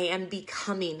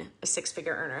becoming a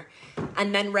six-figure earner.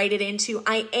 And then write it into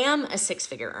I am a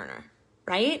six-figure earner,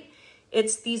 right?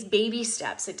 It's these baby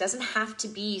steps. It doesn't have to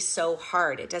be so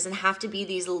hard. It doesn't have to be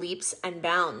these leaps and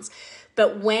bounds.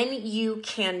 But when you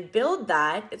can build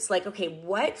that, it's like, okay,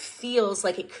 what feels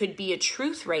like it could be a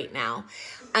truth right now?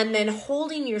 And then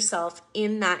holding yourself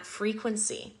in that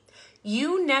frequency.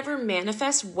 You never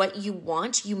manifest what you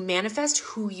want. You manifest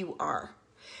who you are.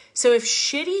 So if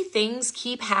shitty things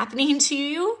keep happening to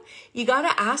you, you got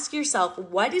to ask yourself,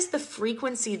 what is the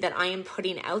frequency that I am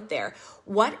putting out there?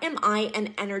 What am I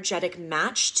an energetic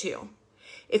match to?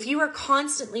 If you are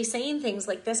constantly saying things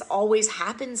like this always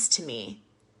happens to me,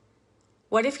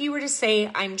 what if you were to say,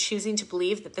 I'm choosing to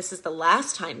believe that this is the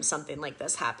last time something like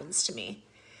this happens to me?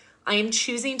 I am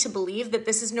choosing to believe that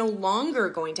this is no longer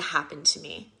going to happen to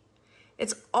me.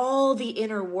 It's all the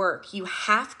inner work. You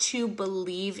have to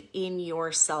believe in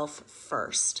yourself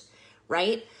first,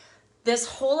 right? This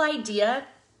whole idea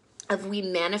of we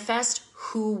manifest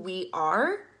who we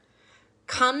are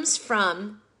comes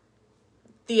from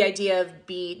the idea of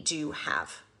be, do,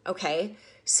 have, okay?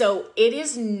 So it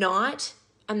is not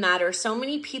a matter, so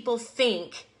many people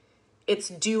think it's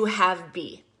do, have,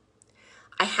 be.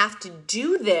 I have to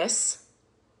do this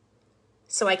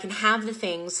so I can have the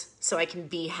things so I can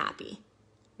be happy.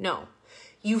 No,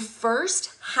 you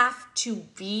first have to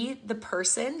be the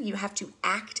person. You have to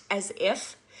act as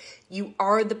if you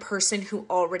are the person who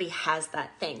already has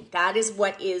that thing. That is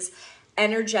what is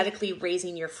energetically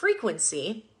raising your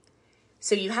frequency.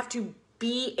 So you have to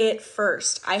be it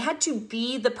first. I had to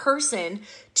be the person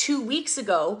 2 weeks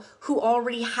ago who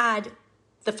already had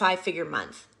the 5-figure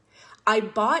month. I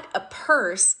bought a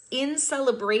purse in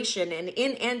celebration and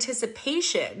in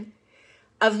anticipation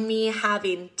of me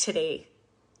having today,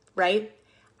 right?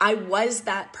 I was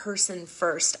that person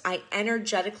first. I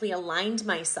energetically aligned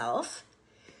myself.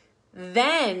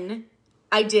 Then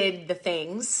I did the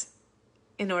things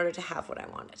in order to have what I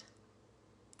wanted.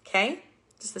 Okay?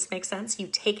 Does this make sense? You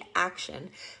take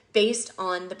action based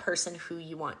on the person who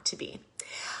you want to be.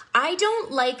 I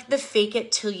don't like the fake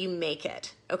it till you make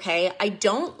it, okay?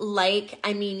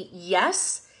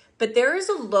 Yes, but there is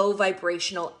a low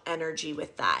vibrational energy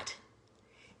with that.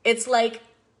 It's like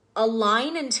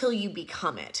align until you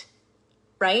become it,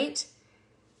 right?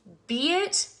 Be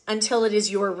it until it is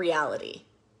your reality.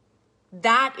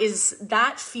 That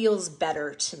feels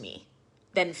better to me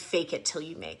than fake it till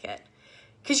you make it.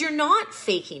 Because you're not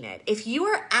faking it. If you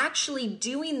are actually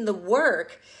doing the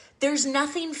work, there's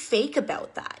nothing fake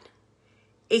about that.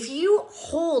 If you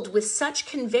hold with such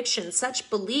conviction,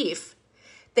 such belief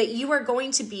that you are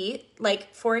going to be,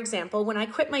 like, for example, when I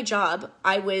quit my job,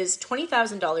 I was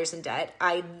 $20,000 in debt.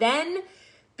 I then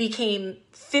became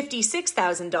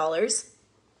 $56,000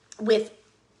 with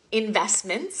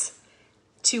investments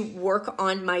to work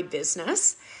on my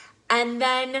business. And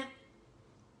then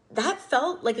that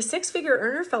felt like a six-figure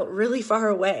earner felt really far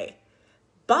away.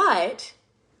 But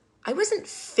I wasn't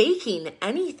faking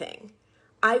anything.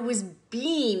 I was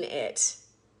being it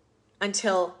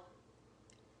until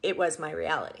it was my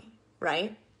reality,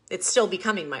 right? It's still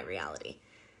becoming my reality.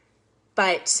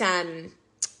 But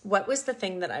what was the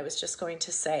thing that I was just going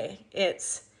to say?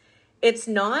 It's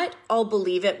not I'll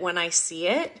believe it when I see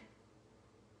it.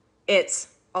 It's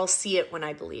I'll see it when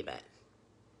I believe it.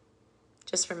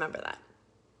 Just remember that.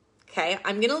 Okay,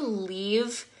 I'm going to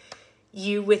leave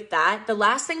you with that. The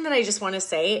last thing that I just want to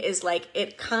say is, like,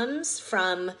 it comes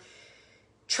from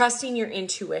trusting your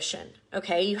intuition,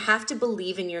 okay? You have to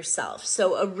believe in yourself.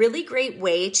 So a really great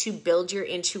way to build your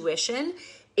intuition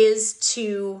is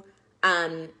to,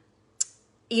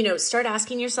 start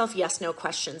asking yourself yes, no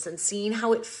questions and seeing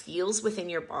how it feels within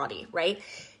your body, right?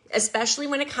 Especially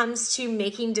when it comes to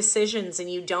making decisions and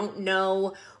you don't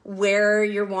know where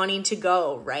you're wanting to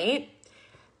go, right?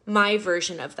 My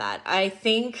version of that, I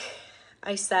think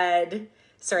I said,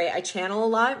 I channel a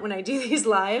lot when I do these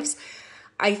lives.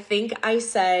 I think I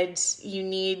said you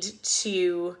need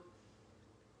to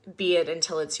be it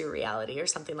until it's your reality or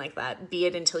something like that. Be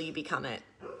it until you become it.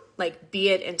 Like, be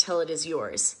it until it is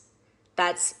yours.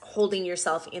 That's holding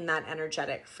yourself in that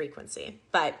energetic frequency.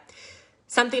 But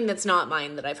something that's not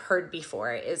mine that I've heard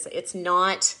before is it's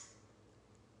not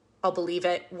I'll believe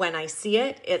it when I see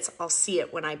it. It's I'll see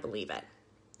it when I believe it.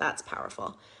 That's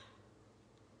powerful.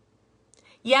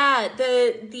 Yeah,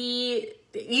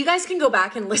 you guys can go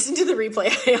back and listen to the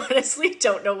replay. I honestly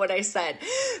don't know what I said,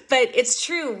 but it's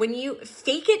true. When you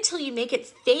fake it till you make it,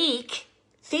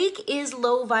 fake is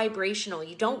low vibrational.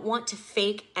 You don't want to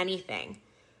fake anything.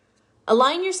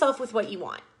 Align yourself with what you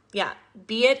want. Yeah,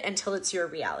 be it until it's your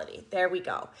reality. There we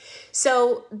go.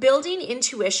 So building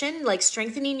intuition, like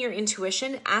strengthening your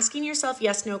intuition, asking yourself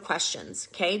yes, no questions.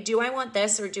 Okay, do I want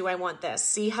this or do I want this?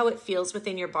 See how it feels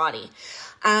within your body.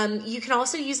 You can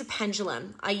also use a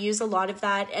pendulum. I use a lot of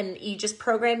that, and you just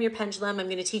program your pendulum. I'm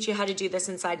going to teach you how to do this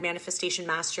inside Manifestation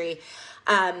Mastery.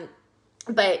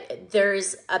 But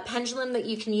there's a pendulum that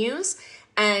you can use,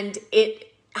 and it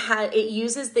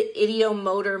uses the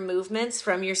ideomotor movements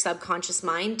from your subconscious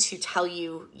mind to tell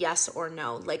you yes or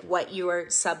no, like what you are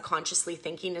subconsciously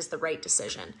thinking is the right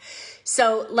decision.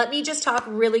 So let me just talk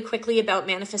really quickly about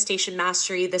Manifestation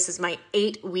Mastery. This is my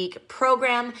 8-week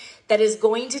program that is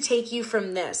going to take you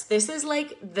from this. This is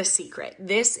like the secret.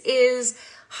 This is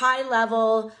high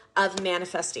level of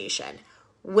manifestation.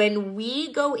 When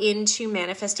we go into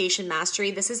Manifestation Mastery,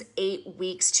 this is 8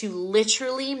 weeks to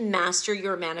literally master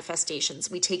your manifestations.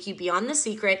 We take you beyond the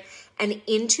secret and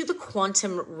into the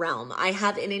quantum realm. I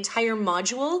have an entire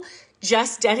module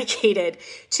just dedicated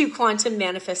to quantum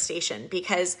manifestation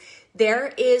because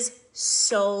there is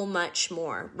so much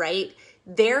more, right?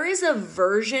 There is a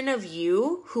version of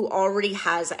you who already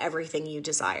has everything you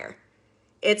desire.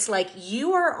 It's like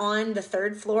you are on the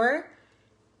 3rd floor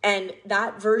and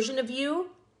that version of you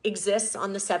exists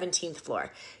on the 17th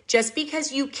floor. Just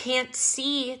because you can't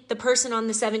see the person on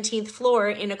the 17th floor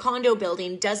in a condo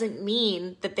building doesn't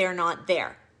mean that they're not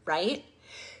there, right?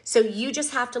 So you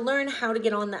just have to learn how to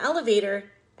get on the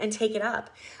elevator and take it up.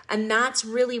 And that's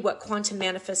really what quantum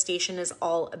manifestation is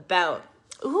all about.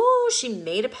 Ooh, she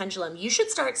made a pendulum. You should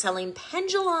start selling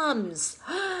pendulums.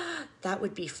 That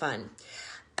would be fun.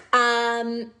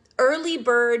 Early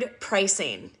bird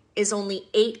pricing is only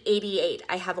 $888.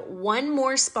 I have one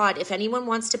more spot. If anyone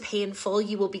wants to pay in full,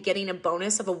 you will be getting a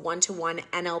bonus of a 1-to-1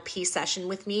 NLP session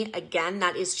with me. Again,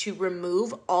 that is to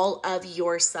remove all of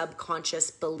your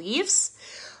subconscious beliefs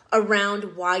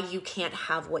around why you can't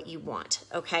have what you want,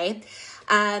 okay?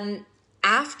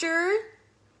 After,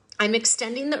 I'm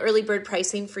extending the early bird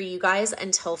pricing for you guys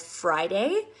until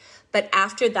Friday, but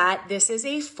after that, this is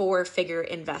a 4-figure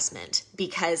investment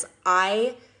because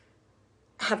I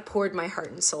have poured my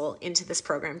heart and soul into this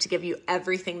program to give you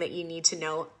everything that you need to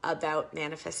know about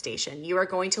manifestation. You are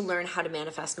going to learn how to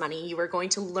manifest money. You are going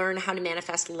to learn how to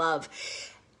manifest love.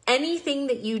 anything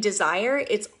that you desire,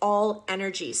 it's all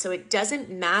energy. So it doesn't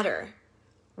matter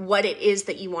what it is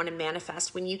that you want to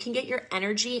manifest. When you can get your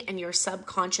energy and your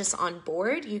subconscious on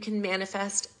board, you can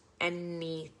manifest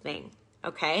anything.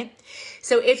 Okay.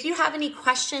 So if you have any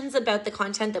questions about the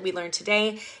content that we learned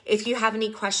today, if you have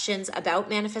any questions about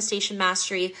Manifestation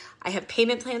Mastery, I have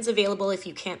payment plans available. If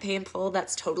you can't pay in full,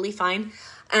 that's totally fine.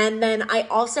 And then I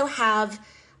also have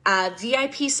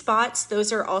VIP spots.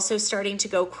 Those are also starting to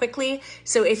go quickly.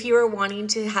 So if you are wanting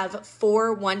to have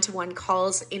 4 one-to-one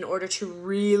calls in order to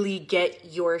really get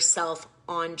yourself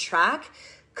on track,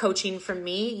 coaching from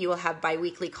me, you will have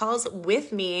bi-weekly calls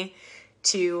with me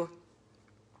to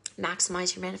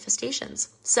maximize your manifestations.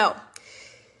 So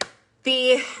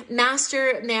the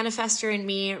master manifester in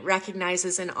me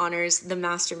recognizes and honors the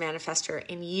master manifester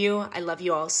in you. I love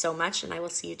you all so much, and I will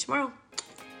see you tomorrow.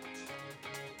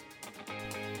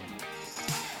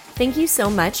 Thank you so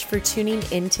much for tuning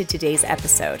into today's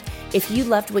episode. If you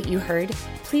loved what you heard,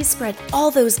 please spread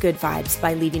all those good vibes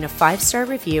by leaving a 5-star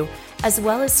review, as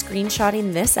well as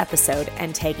screenshotting this episode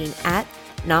and tagging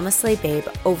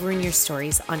 @NamaSlayBabe over in your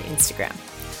stories on Instagram.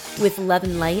 With love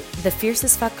and light, the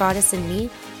fiercest fuck goddess in me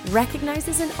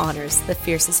recognizes and honors the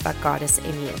fiercest fuck goddess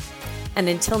in you. And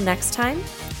until next time,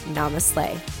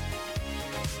 Namaste.